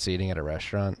outdoor seating at a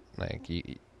restaurant, like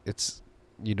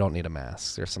you don't need a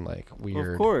mask. There's some like weird.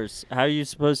 Well, of course, how are you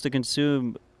supposed to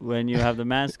consume when you have the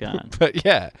mask on? But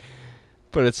yeah,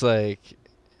 but it's like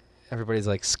everybody's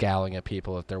like scowling at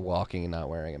people if they're walking and not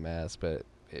wearing a mask. But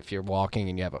if you're walking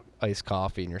and you have an iced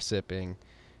coffee and you're sipping,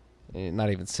 not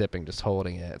even sipping, just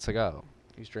holding it. It's like, oh,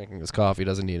 he's drinking his coffee,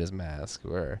 doesn't need his mask.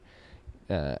 Or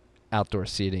outdoor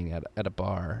seating at a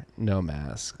bar, no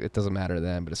mask. It doesn't matter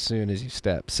then, but as soon as you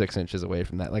step 6 inches away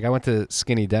from that, like I went to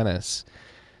Skinny Dennis,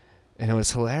 and it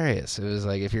was hilarious. It was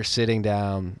like if you're sitting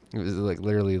down, it was like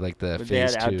literally like the But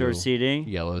phase they had outdoor 2 seating?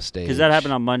 yellow stage. Because that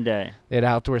happened on Monday. They had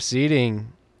outdoor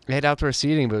seating. But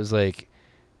it was like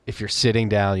if you're sitting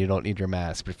down, you don't need your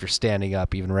mask. But if you're standing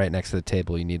up, even right next to the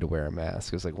table, you need to wear a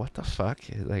mask. It was like, what the fuck?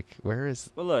 Like, where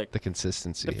is Well, look, the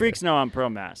consistency? the here? freaks know I'm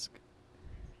pro-mask.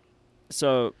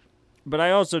 So, but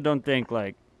I also don't think,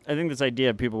 like, I think this idea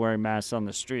of people wearing masks on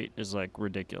the street is, like,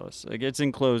 ridiculous. Like, it's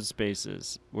enclosed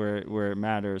spaces where it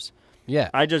matters. Yeah.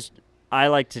 I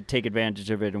like to take advantage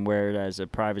of it and wear it as a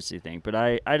privacy thing, but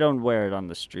I don't wear it on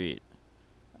the street.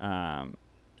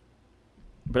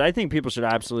 But I think people should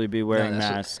absolutely be wearing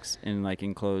masks in like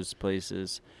enclosed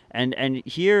places. And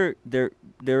here there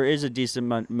is a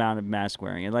decent amount of mask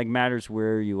wearing. It like matters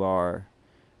where you are.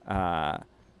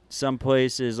 Some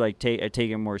places like take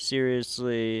it more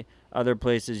seriously. Other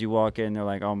places you walk in, they're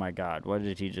like, oh my god, what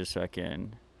did he just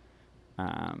fucking?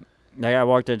 Like I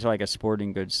walked into like a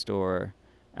sporting goods store,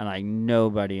 and like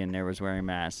nobody in there was wearing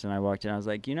masks. And I walked in, I was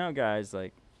like, guys,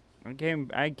 like.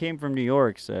 I came from New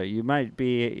York, so you might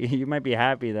be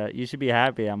happy that you should be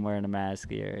happy I'm wearing a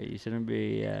mask here. You shouldn't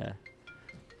be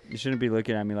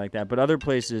looking at me like that. But other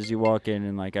places you walk in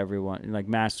and like everyone like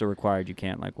masks are required. You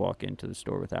can't like walk into the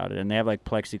store without it. And they have like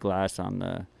plexiglass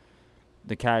on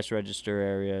the cash register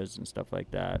areas and stuff like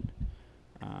that.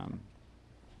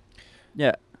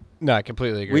 Yeah. No, I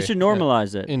completely agree. We should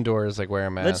normalize it. Indoors, like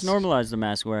wearing masks. Let's normalize the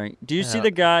mask wearing. Do you see the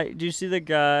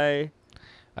guy?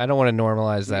 I don't want to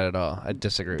normalize that at all. I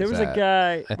disagree There with was that. a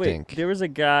guy. I think. There was a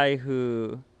guy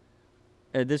who.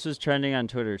 This was trending on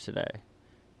Twitter today.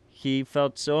 He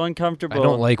felt so uncomfortable. I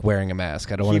don't like wearing a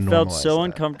mask. I don't want to normalize He felt so that.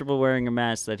 uncomfortable wearing a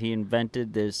mask that he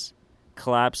invented this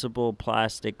collapsible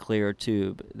plastic clear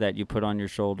tube that you put on your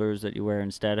shoulders that you wear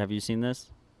instead. Have you seen this?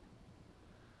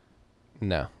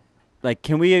 No. Like,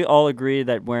 can we all agree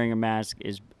that wearing a mask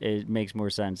it makes more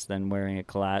sense than wearing a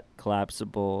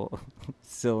collapsible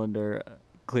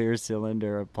clear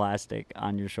cylinder of plastic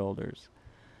on your shoulders?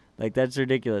 Like, that's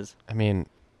ridiculous. I mean,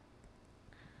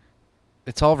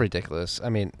 it's all ridiculous. I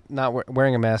mean, not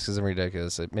wearing a mask isn't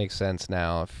ridiculous. It makes sense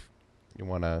now if you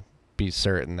want to be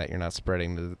certain that you're not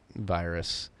spreading the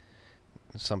virus.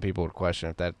 Some people would question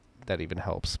if that even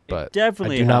helps, but It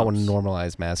definitely I do not want to helps.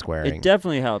 normalize mask wearing. It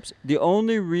definitely helps. The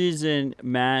only reason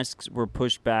masks were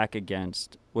pushed back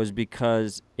against was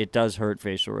because it does hurt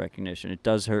facial recognition. It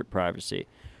does hurt privacy.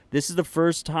 This is the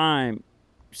first time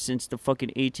since the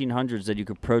fucking 1800s that you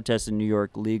could protest in New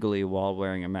York legally while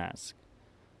wearing a mask.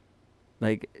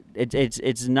 Like,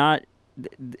 it's not...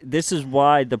 This is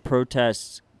why the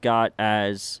protests got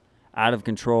as out of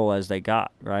control as they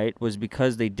got, right? Was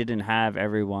because they didn't have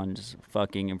everyone's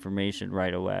fucking information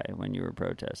right away when you were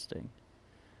protesting.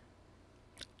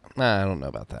 Nah, I don't know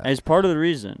about that. And it's part of the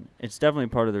reason. It's definitely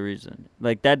part of the reason.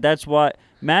 Like that's why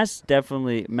masks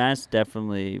definitely,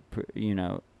 you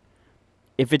know,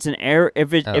 if it's an air,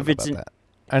 if it's an, that.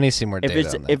 I need to see more data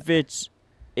on that.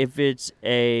 if it's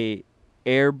a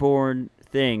airborne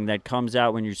thing that comes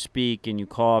out when you speak and you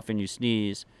cough and you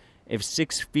sneeze, if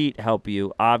 6 feet help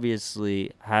you,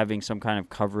 obviously having some kind of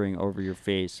covering over your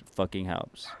face fucking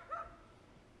helps.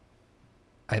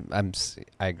 I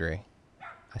agree.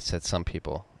 I said some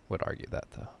people would argue that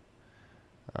though.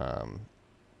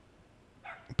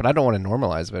 But I don't want to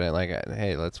normalize it. Like,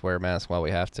 hey, let's wear a mask while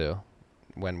we have to,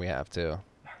 when we have to,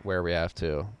 where we have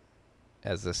to,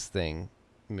 as this thing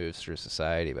moves through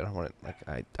society. But I want to,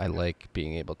 like, I like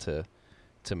being able to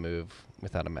move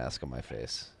without a mask on my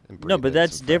face. No, but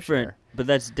that's some fresh different. air. But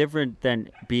that's different than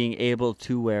being able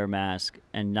to wear a mask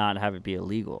and not have it be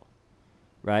illegal,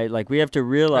 right? Like we have to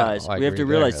realize, I we have to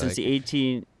agree realize there, since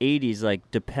the 1880s, like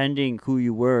depending who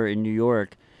you were in New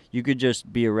York, you could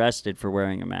just be arrested for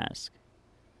wearing a mask.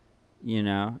 You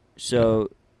know, so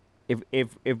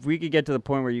if we could get to the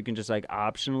point where you can just like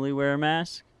optionally wear a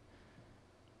mask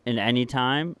in any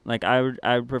time, like I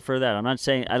would prefer that. I'm not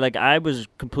saying I was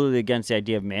completely against the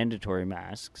idea of mandatory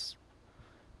masks.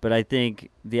 But I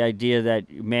think the idea that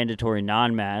mandatory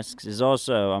non-masks is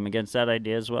also, I'm against that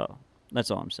idea as well. That's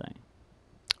all I'm saying.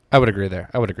 I would agree there.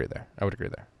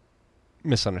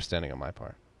 Misunderstanding on my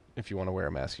part. If you want to wear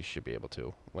a mask, you should be able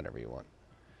to whenever you want.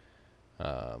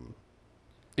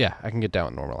 Yeah, I can get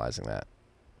down with normalizing that.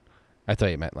 I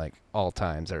thought you meant like all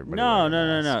times everybody. No.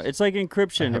 masks. It's like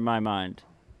encryption in my mind.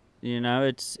 You know,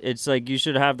 it's like you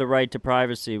should have the right to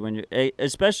privacy when you,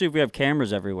 especially if we have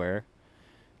cameras everywhere.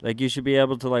 Like, you should be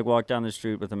able to, like, walk down the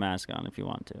street with a mask on if you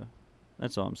want to.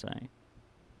 That's all I'm saying.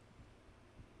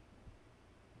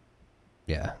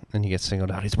 Yeah, and he gets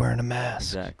singled out. He's wearing a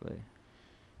mask. Exactly.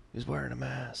 He's wearing a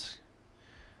mask.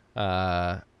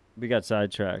 We got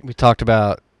sidetracked. We talked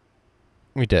about.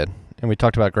 We did, and we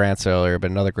talked about grants earlier.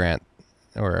 But another grant,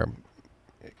 or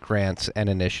grants and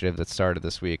initiative that started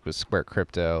this week was Square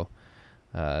Crypto,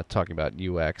 talking about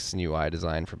UX and UI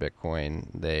design for Bitcoin.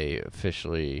 They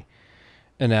officially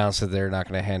announced that they're not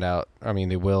going to hand out. I mean,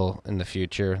 they will in the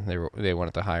future. They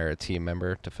wanted to hire a team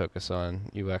member to focus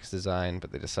on UX design,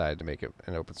 but they decided to make it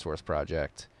an open source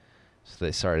project. So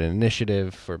they started an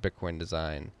initiative for Bitcoin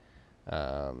design,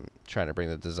 trying to bring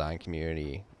the design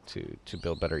community to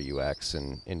build better UX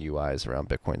and UIs around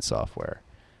Bitcoin software.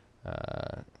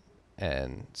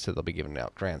 And so they'll be giving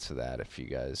out grants for that if you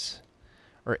guys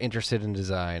are interested in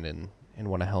design and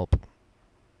want to help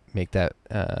make that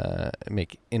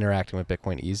make interacting with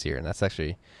Bitcoin easier. And that's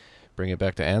actually bring it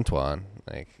back to Antoine.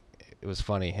 Like, it was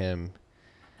funny, he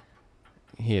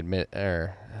I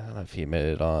don't know if he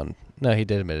admitted on, no, he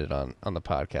did admit it on the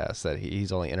podcast that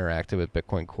he's only interacted with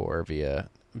Bitcoin Core via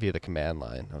the command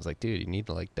line. I was like, dude, you need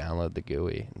to like download the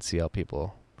GUI and see how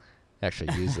people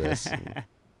actually use this.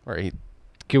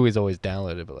 GUI's always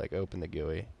downloaded, but like open the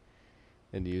GUI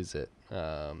and use it.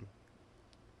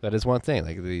 That is one thing,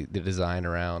 like the design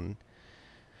around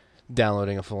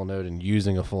downloading a full node and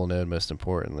using a full node, most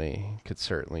importantly, could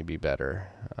certainly be better.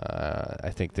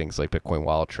 I think things like Bitcoin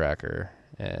Wallet Tracker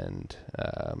and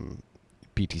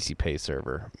BTC Pay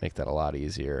Server make that a lot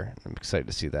easier. I'm excited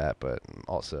to see that, but I'm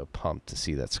also pumped to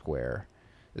see that Square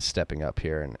is stepping up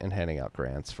here and handing out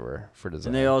grants for design.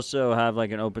 And they also have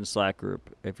like an open Slack group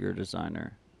if you're a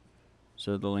designer.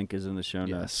 So the link is in the show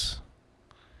notes.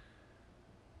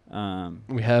 Yes.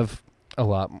 We have a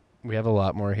lot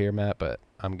more here, Matt, but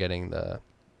I'm getting the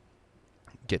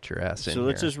get your ass in. So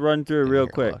let's here just run through it real your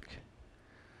quick. luck.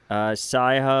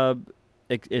 Sci-Hub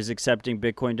is accepting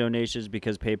Bitcoin donations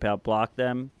because PayPal blocked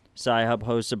them. Sci-Hub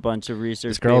hosts a bunch of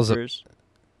research papers.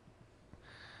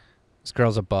 This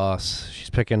girl's a boss. She's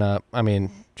picking up. I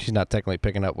mean, she's not technically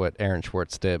picking up what Aaron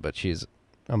Schwartz did, but she's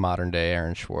a modern day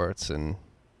Aaron Schwartz, and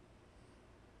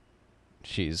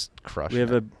she's crushing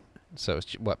it. So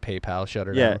what, PayPal shut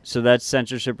her down? Yeah, so that's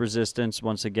censorship resistance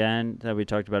once again that we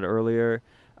talked about earlier.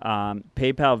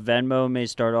 PayPal Venmo may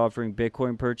start offering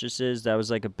Bitcoin purchases. That was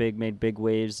like made big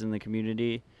waves in the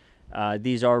community.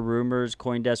 These are rumors.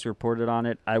 CoinDesk reported on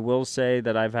it. I will say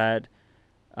that I've had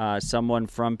someone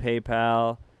from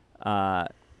PayPal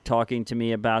talking to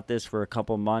me about this for a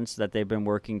couple months, that they've been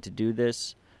working to do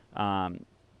this.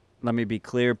 Let me be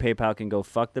clear, PayPal can go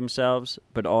fuck themselves,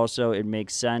 but also it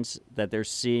makes sense that they're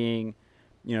seeing,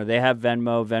 they have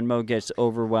Venmo. Venmo gets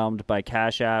overwhelmed by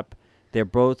Cash App. They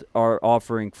both are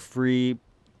offering free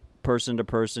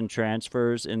person-to-person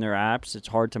transfers in their apps. It's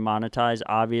hard to monetize.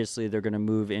 Obviously, they're going to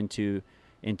move into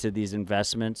these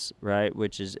investments, right?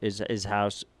 Which is how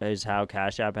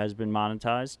Cash App has been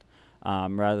monetized,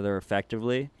 rather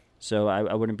effectively. So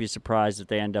I wouldn't be surprised if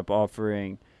they end up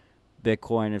offering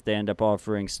Bitcoin, if they end up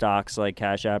offering stocks like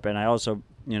Cash App, and I also,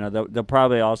 they'll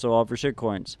probably also offer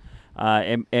shitcoins.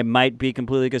 It might be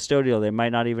completely custodial. They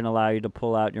might not even allow you to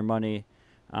pull out your money.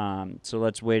 So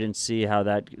let's wait and see how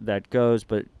that goes.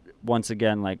 But once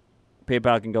again, like,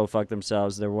 PayPal can go fuck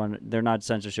themselves. They're not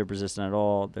censorship resistant at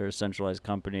all. They're a centralized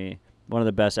company. One of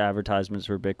the best advertisements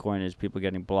for Bitcoin is people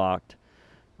getting blocked.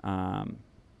 The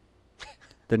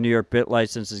New York Bit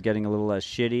license is getting a little less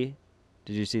shitty.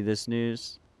 Did you see this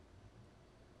news?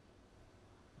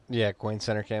 Yeah, Coin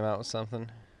Center came out with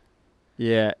something.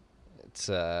 Yeah. It's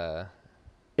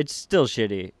still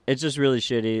shitty. It's just really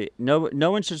shitty.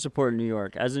 No one should support New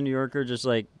York. As a New Yorker, just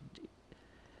like,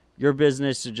 your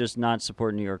business should just not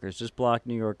support New Yorkers. Just block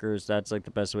New Yorkers. That's like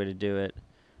the best way to do it.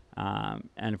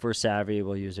 And if we're savvy,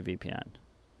 we'll use a VPN.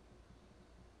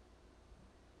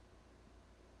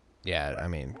 Yeah, I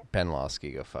mean, Ben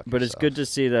Lawsky, go fuck But yourself. it's good to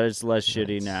see that it's less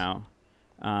shitty now.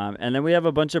 And then we have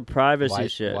a bunch of privacy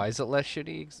shit. Why is it less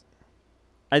shitty?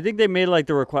 I think they made like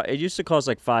it used to cost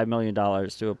like $5 million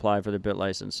to apply for the Bit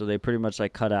license. So they pretty much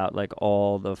like cut out like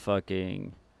all the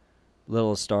fucking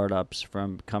little startups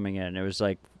from coming in. It was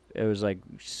like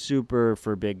super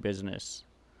for big business.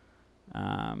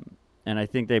 And I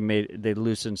think they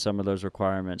loosened some of those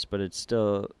requirements, but it's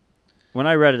still, when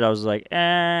I read it, I was like,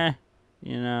 it's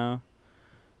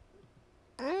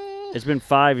been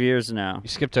 5 years now. You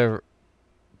skipped over.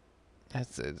 I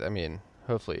mean,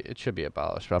 hopefully it should be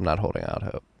abolished, but I'm not holding out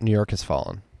hope. New York has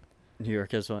fallen. New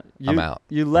York has fallen. I'm out.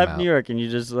 You left New York and you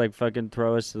just like fucking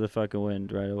throw us to the fucking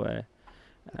wind right away.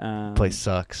 Place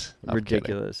sucks. I'm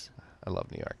ridiculous. kidding. I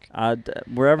love New York.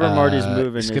 Wherever Marty's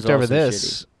moving, you skipped is over also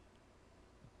this. shitty.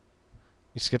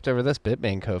 You skipped over this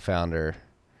Bitmain co-founder.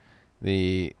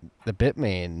 The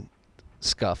Bitmain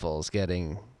scuffle is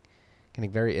getting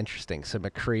very interesting. So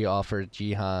McCree offered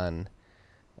Jihan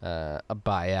a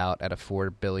buyout at a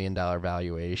 $4 billion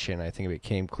valuation. I think it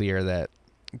became clear that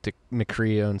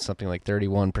McCree owns something like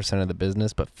 31% of the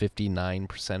business, but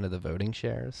 59% of the voting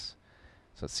shares.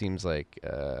 So it seems like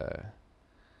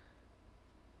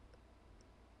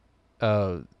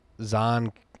Zon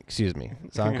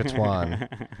Katuan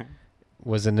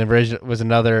was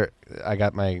another. I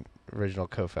got my original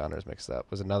co-founders mixed up.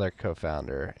 Was another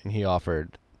co-founder, and he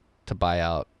offered to buy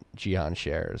out Jihan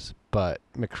shares, but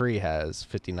McCree has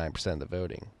 59% of the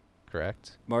voting.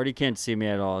 Correct? Marty can't see me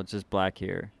at all. It's just black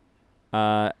here.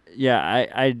 Yeah,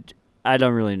 I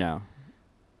don't really know.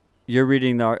 Are you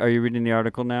reading the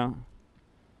article now?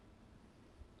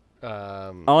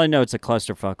 All I know, it's a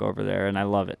clusterfuck over there, and I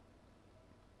love it.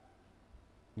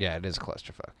 Yeah, it is a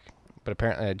clusterfuck. But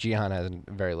apparently, Jihan has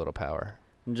very little power.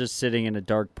 I'm just sitting in a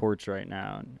dark porch right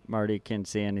now, and Marty can't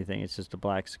see anything. It's just a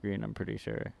black screen, I'm pretty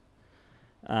sure.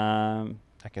 I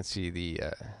can see the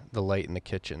light in the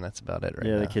kitchen. That's about it right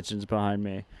now. Yeah, the kitchen's behind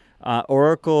me.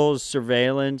 Oracle's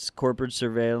corporate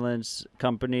surveillance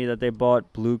company that they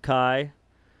bought, Blue Kai,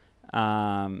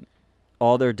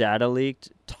 all their data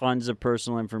leaked. Tons of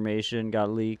personal information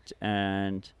got leaked,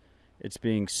 and it's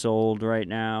being sold right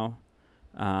now.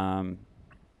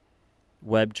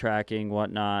 Web tracking,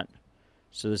 whatnot.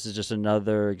 So this is just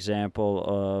another example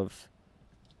of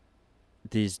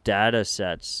these data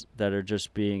sets that are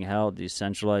just being held, these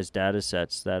centralized data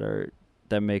sets that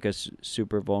make us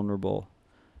super vulnerable.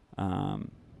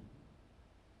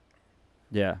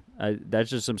 Yeah,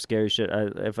 that's just some scary shit.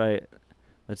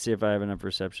 Let's see if I have enough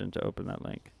perception to open that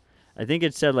link. I think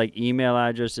it said like email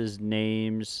addresses,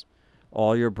 names,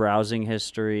 all your browsing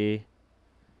history.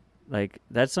 Like,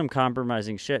 that's some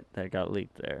compromising shit that got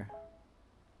leaked there.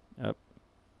 Oh,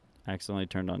 accidentally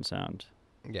turned on sound.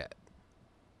 Yeah.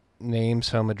 Names,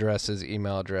 home addresses,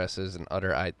 email addresses, and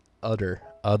other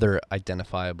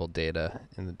identifiable data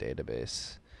in the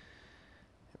database.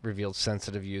 It revealed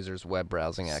sensitive users' web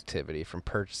browsing activity from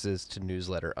purchases to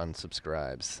newsletter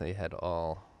unsubscribes. They had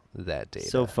all that data.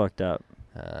 So fucked up.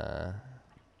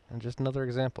 And just another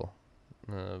example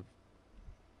of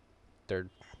their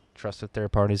trusted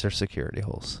third parties are security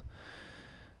holes.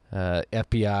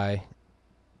 FBI.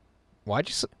 Why'd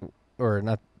you or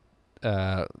not?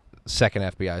 Second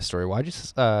FBI story. Why'd you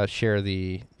share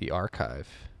the archive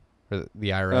or the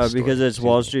IRS? Because story? it's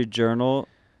Wall Street Journal,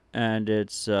 and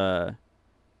it's New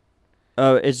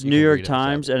York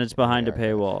Times, and it's behind a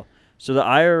paywall. So the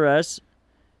IRS.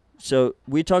 So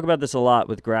we talk about this a lot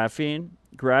with graphene.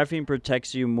 Graphene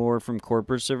protects you more from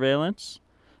corporate surveillance.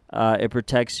 It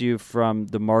protects you from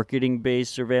the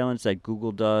marketing-based surveillance that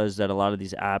Google does, that a lot of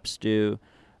these apps do.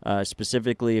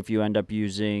 Specifically, if you end up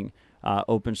using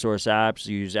open source apps,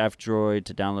 you use F-Droid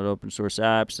to download open source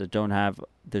apps that don't have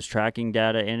this tracking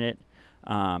data in it.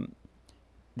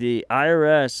 The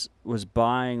IRS was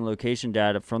buying location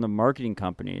data from the marketing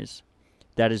companies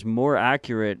that is more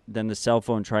accurate than the cell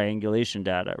phone triangulation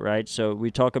data, right? So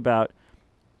we talk about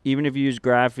even if you use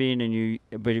graphene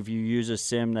but if you use a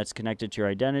SIM that's connected to your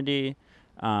identity,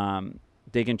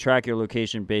 they can track your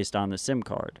location based on the SIM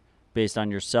card, based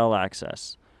on your cell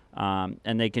access.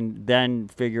 And they can then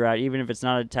figure out, even if it's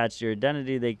not attached to your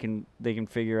identity, they can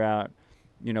figure out,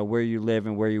 where you live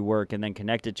and where you work, and then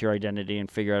connect it to your identity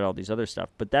and figure out all these other stuff.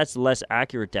 But that's less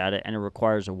accurate data, and it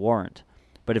requires a warrant.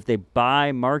 But if they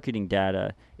buy marketing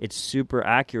data, it's super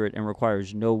accurate and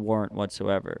requires no warrant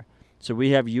whatsoever. So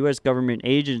we have U.S. government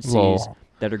agencies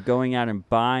that are going out and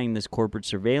buying this corporate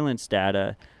surveillance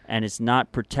data, and it's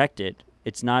not protected.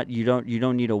 It's not, you don't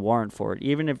need a warrant for it.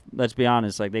 Even if, let's be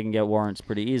honest, like they can get warrants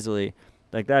pretty easily.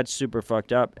 Like that's super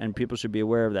fucked up, and people should be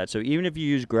aware of that. So even if you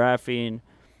use graphene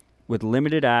with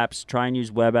limited apps, try and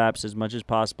use web apps as much as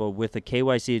possible with a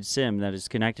KYC'd SIM that is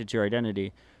connected to your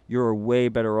identity, you're way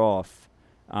better off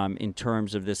in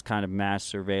terms of this kind of mass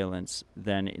surveillance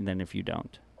than if you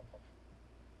don't.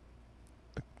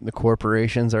 The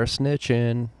corporations are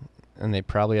snitching, and they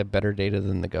probably have better data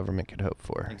than the government could hope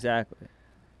for. Exactly.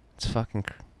 It's fucking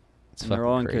they're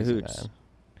all in crazy, cahoots.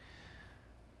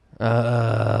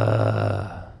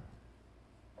 Man.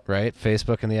 Right?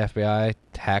 Facebook and the FBI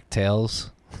hacked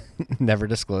Tails. Never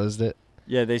disclosed it.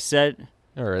 Yeah, they said...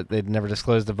 Or they'd never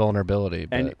disclosed the vulnerability,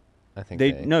 but I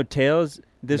think No, Tails...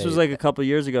 This was like a couple of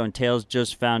years ago, and Tails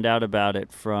just found out about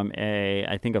it from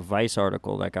I think a Vice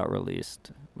article that got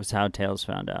released, was how Tails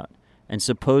found out. And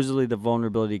supposedly the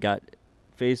vulnerability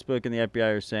Facebook and the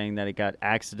FBI are saying that it got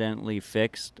accidentally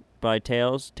fixed by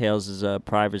Tails. Tails is a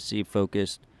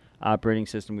privacy-focused operating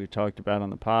system we've talked about on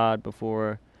the pod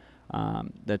before.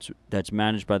 That's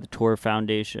managed by the Tor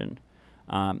Foundation.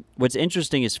 What's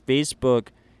interesting is Facebook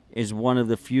is one of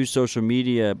the few social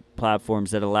media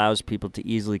platforms that allows people to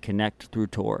easily connect through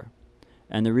Tor.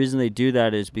 And the reason they do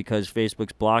that is because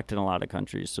Facebook's blocked in a lot of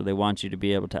countries, so they want you to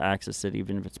be able to access it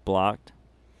even if it's blocked.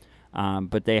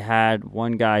 But they had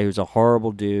one guy who's a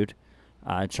horrible dude,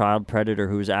 a child predator,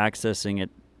 who was accessing it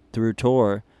through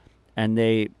Tor, and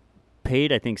they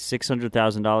paid, I think,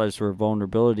 $600,000 for a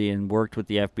vulnerability and worked with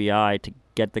the FBI to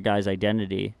get the guy's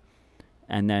identity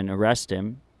and then arrest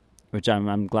him, which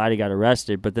I'm glad he got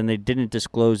arrested, but then they didn't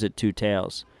disclose it to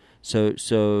Tails. So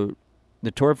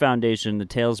the Tor Foundation, the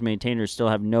Tails maintainers, still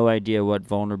have no idea what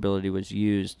vulnerability was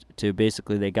used to.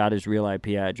 Basically, they got his real IP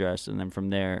address, and then from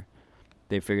there,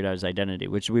 they figured out his identity,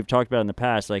 which we've talked about in the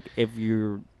past. Like,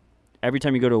 every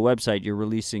time you go to a website, you're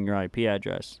releasing your IP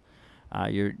address.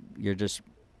 You're just,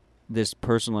 this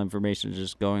personal information is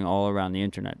just going all around the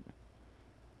internet.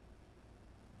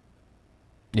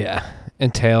 Yeah,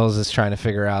 and Tails is trying to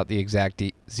figure out the exact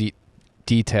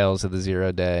details of the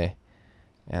 0 day,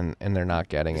 and they're not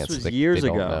getting This it. was So years they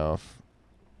don't ago. know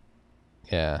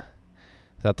yeah.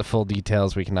 Without the full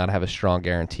details, we cannot have a strong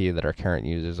guarantee that our current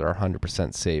users are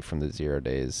 100% safe from the 0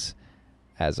 days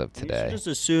as of You today. should just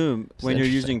assume It's when you're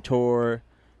interesting. using Tor,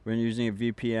 when you're using a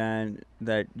VPN,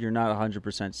 that you're not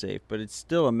 100% safe. But it's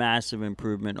still a massive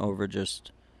improvement over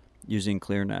just using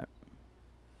ClearNet.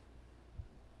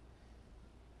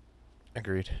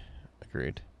 Agreed.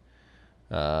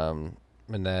 And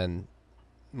then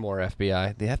more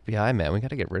FBI. The FBI, man, we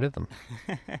got to get rid of them.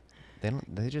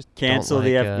 They just Cancel don't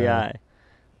the like, FBI.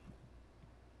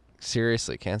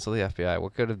 Seriously, cancel the FBI.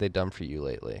 What good have they done for you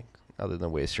lately, other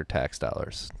than waste your tax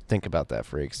dollars? Think about that,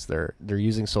 freaks. They're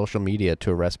using social media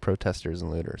to arrest protesters and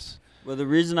looters. Well, the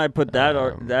reason I put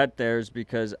that there is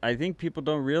because I think people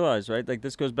don't realize, right? Like,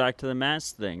 this goes back to the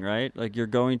mask thing, right? Like, you're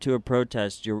going to a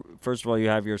protest. First of all, you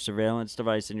have your surveillance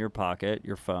device in your pocket,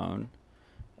 your phone.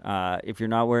 If you're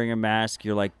not wearing a mask,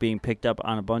 you're, like, being picked up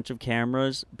on a bunch of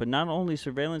cameras. But not only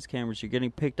surveillance cameras, you're getting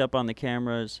picked up on the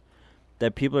cameras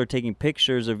that people are taking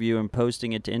pictures of you and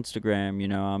posting it to Instagram. You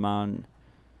know, I'm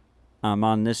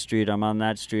on this street, I'm on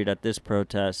that street at this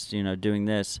protest, you know, doing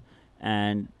this.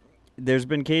 And there's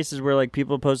been cases where, like,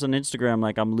 people post on Instagram,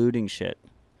 like, I'm looting shit.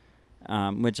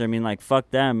 Which, I mean, like,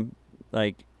 fuck them.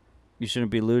 Like, you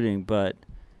shouldn't be looting, but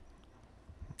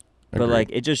like,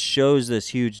 it just shows this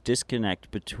huge disconnect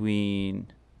between,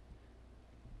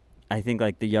 I think,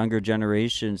 like, the younger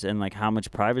generations and, like, how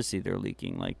much privacy they're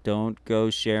leaking. Like, don't go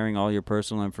sharing all your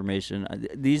personal information.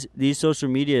 These social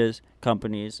media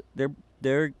companies,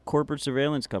 they're corporate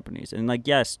surveillance companies. And, like,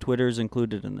 yes, Twitter is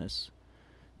included in this.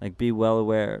 Like, be well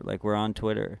aware. Like, we're on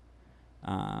Twitter.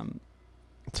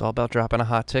 It's all about dropping a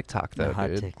hot TikTok, though, hot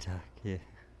dude. TikTok, yeah.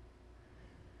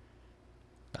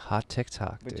 A hot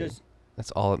TikTok, But dude. just,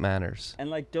 That's all that matters. and,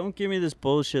 like, don't give me this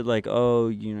bullshit, like, oh,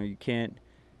 you know, you can't,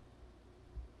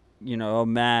 you know, oh,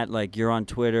 Matt, like, you're on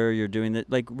Twitter, you're doing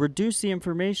that. Like, reduce the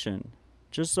information.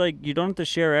 Just, like, you don't have to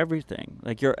share everything.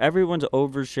 Like, everyone's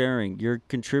oversharing. You're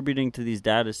contributing to these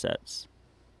data sets.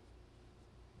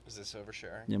 Is this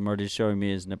oversharing? Yeah, Marty's showing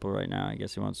me his nipple right now. I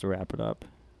guess he wants to wrap it up.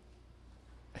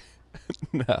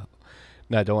 No,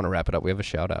 I don't want to wrap it up. We have a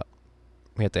shout out.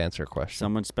 We have to answer a question.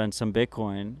 Someone spent some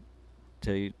Bitcoin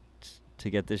to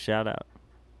get this shout out.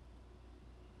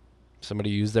 Somebody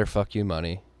used their fuck you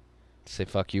money to say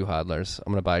fuck you, hodlers.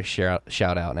 I'm going to buy a shout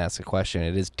out and ask a question.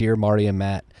 It is, Dear Marty and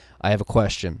Matt, I have a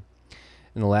question.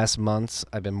 In the last months,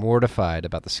 I've been mortified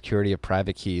about the security of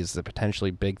private keys, the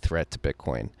potentially big threat to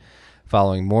Bitcoin.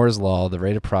 Following Moore's Law, the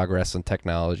rate of progress in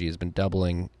technology has been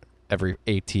doubling every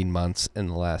 18 months in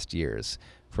the last years.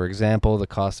 For example, the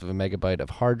cost of a megabyte of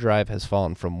hard drive has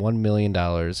fallen from $1 million in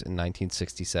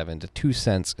 1967 to 2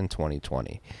 cents in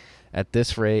 2020. At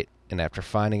this rate, and after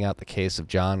finding out the case of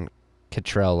John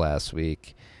Cottrell last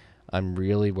week, I'm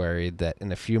really worried that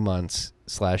in a few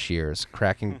months/years,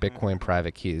 cracking Bitcoin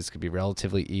private keys could be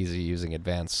relatively easy using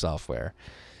advanced software.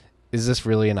 Is this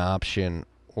really an option,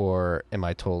 or am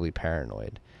I totally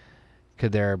paranoid?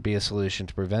 Could there be a solution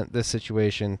to prevent this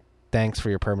situation? Thanks for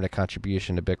your permanent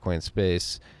contribution to Bitcoin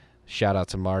space. Shout out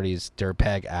to Marty's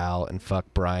Dirtbag Al and fuck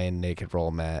Brian Naked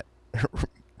Roll Matt.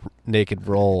 Naked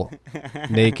Mole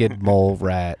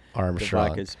Rat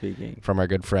Armstrong. Devaka speaking. From our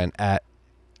good friend at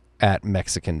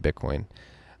Mexican Bitcoin.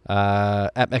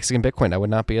 At Mexican Bitcoin, I would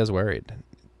not be as worried.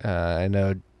 I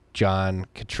know John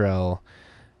Cottrell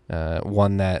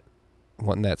won that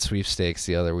sweepstakes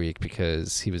the other week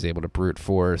because he was able to brute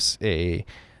force a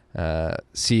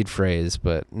seed phrase,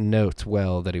 but note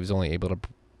well that he was only able to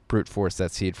brute force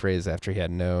that seed phrase after he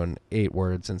had known 8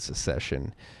 words in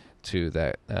succession to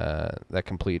that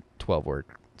complete 12-word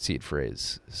seed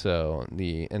phrase. So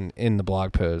in the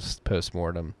blog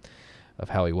post-mortem of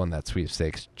how he won that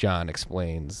sweepstakes, John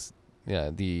explains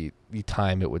the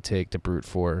time it would take to brute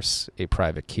force a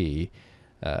private key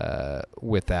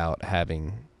without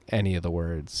having any of the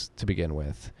words to begin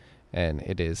with. And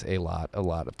it is a lot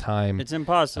of time. It's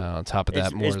impossible. On top of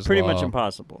that, it's pretty much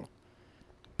impossible.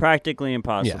 Practically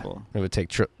impossible. Yeah, it would take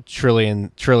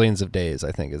trillions of days,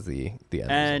 I think, is the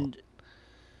end and result.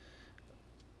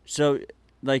 So,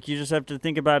 like, you just have to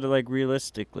think about it, like,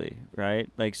 realistically, right?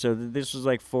 Like, so this was,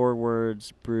 like, 4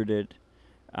 words bruited.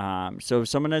 So if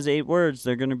someone has 8 words,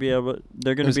 they're going to be able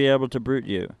to brute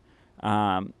you.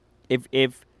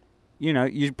 If you know,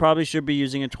 you probably should be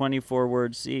using a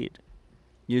 24-word seed.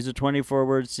 Use a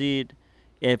 24-word seed.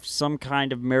 If some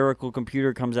kind of miracle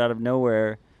computer comes out of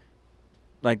nowhere,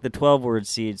 like, the 12-word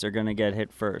seeds are going to get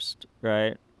hit first,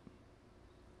 right?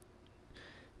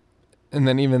 And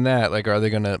then even that, like, are they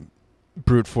going to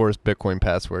brute force Bitcoin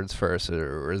passwords first,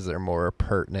 or is there more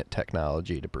pertinent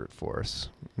technology to brute force?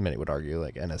 Many would argue,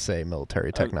 like, NSA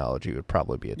military technology would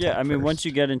probably be a yeah. I mean, first. Once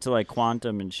you get into, like,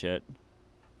 quantum and shit,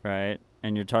 right?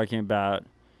 And you're talking about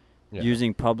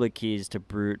using public keys to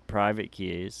brute private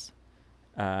keys,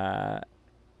 it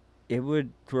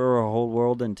would throw a whole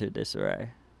world into disarray.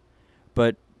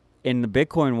 But in the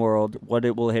Bitcoin world, what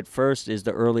it will hit first is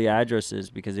the early addresses,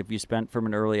 because if you spent from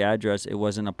an early address, it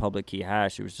wasn't a public key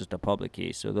hash, it was just a public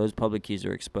key. So those public keys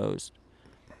are exposed.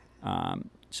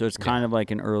 So it's kind of like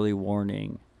an early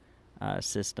warning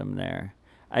system there.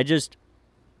 It's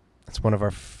one of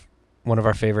our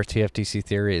favorite TFTC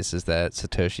theories is that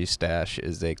Satoshi Stash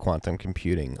is a quantum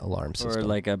computing alarm system. Or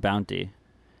like a bounty.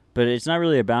 But it's not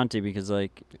really a bounty because,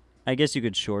 like, I guess you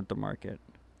could short the market.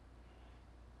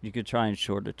 You could try and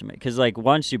short it to make, because, like,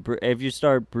 once if you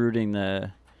start brooding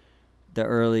the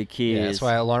early keys, yeah, that's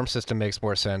why alarm system makes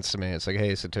more sense to me. It's like,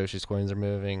 hey, Satoshi's coins are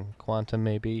moving, quantum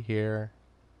maybe here.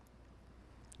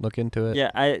 Look into it.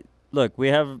 Yeah,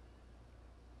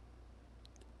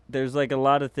 there's, like, a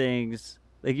lot of things.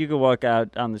 Like, you could walk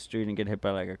out on the street and get hit by,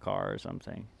 like, a car or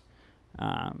something.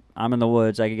 I'm in the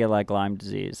woods. I could get, like, Lyme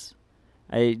disease.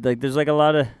 There's,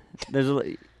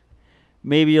 like,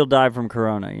 maybe you'll die from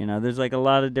corona, you know. There's, like, a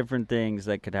lot of different things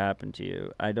that could happen to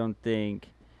you. I don't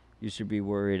think you should be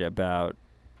worried about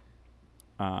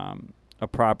a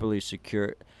properly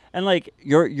secure. And, like,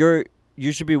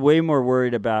 you should be way more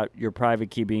worried about your private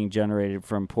key being generated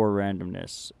from poor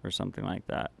randomness or something like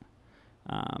that.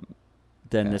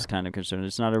 Than this kind of concern.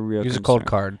 It's not a real Use concern. a cold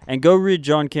card. And go read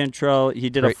John Cantrell. He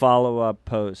did a follow-up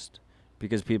post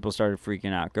because people started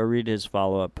freaking out. Go read his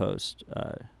follow-up post.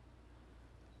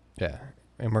 Yeah,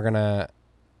 and we're gonna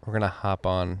hop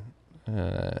on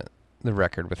the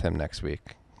record with him next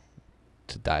week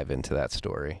to dive into that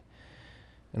story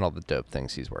and all the dope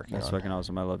things he's working on. That's fucking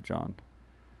awesome. I love John.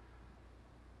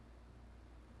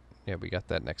 Yeah, we got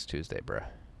that next Tuesday, bruh.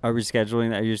 Are we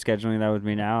scheduling that? Are you scheduling that with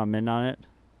me now? I'm in on it.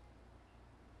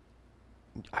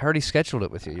 I already scheduled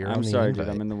it with you. I'm sorry, dude.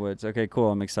 I'm in the woods. Okay,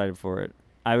 cool. I'm excited for it.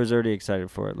 I was already excited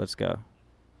for it. Let's go.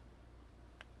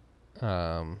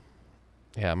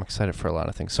 Yeah, I'm excited for a lot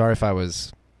of things. Sorry if I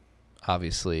was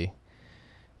obviously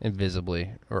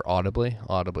invisibly or audibly.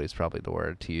 Audibly is probably the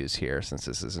word to use here since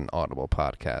this is an audible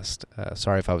podcast.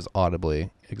 Sorry if I was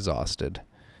audibly exhausted.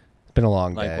 It's been a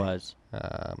long day. Likewise.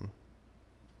 But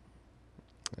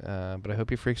I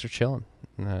hope you freaks are chilling.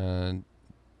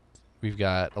 We've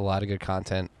got a lot of good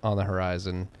content on the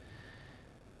horizon.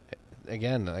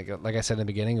 Again, like I said in the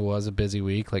beginning, it was a busy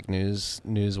week, like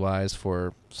news-wise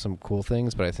for some cool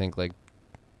things. But I think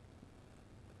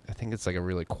it's like a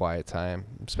really quiet time,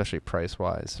 especially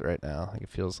price-wise right now. Like, it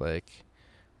feels like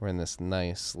we're in this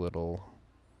nice little,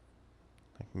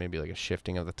 like, maybe like a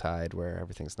shifting of the tide where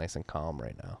everything's nice and calm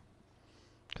right now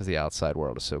because the outside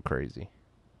world is so crazy.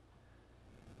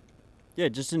 Yeah,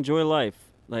 just enjoy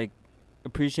life. Like,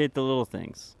 appreciate the little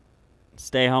things.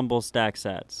 Stay humble, stack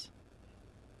sats.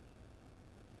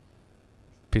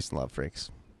 Peace and love,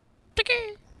 freaks.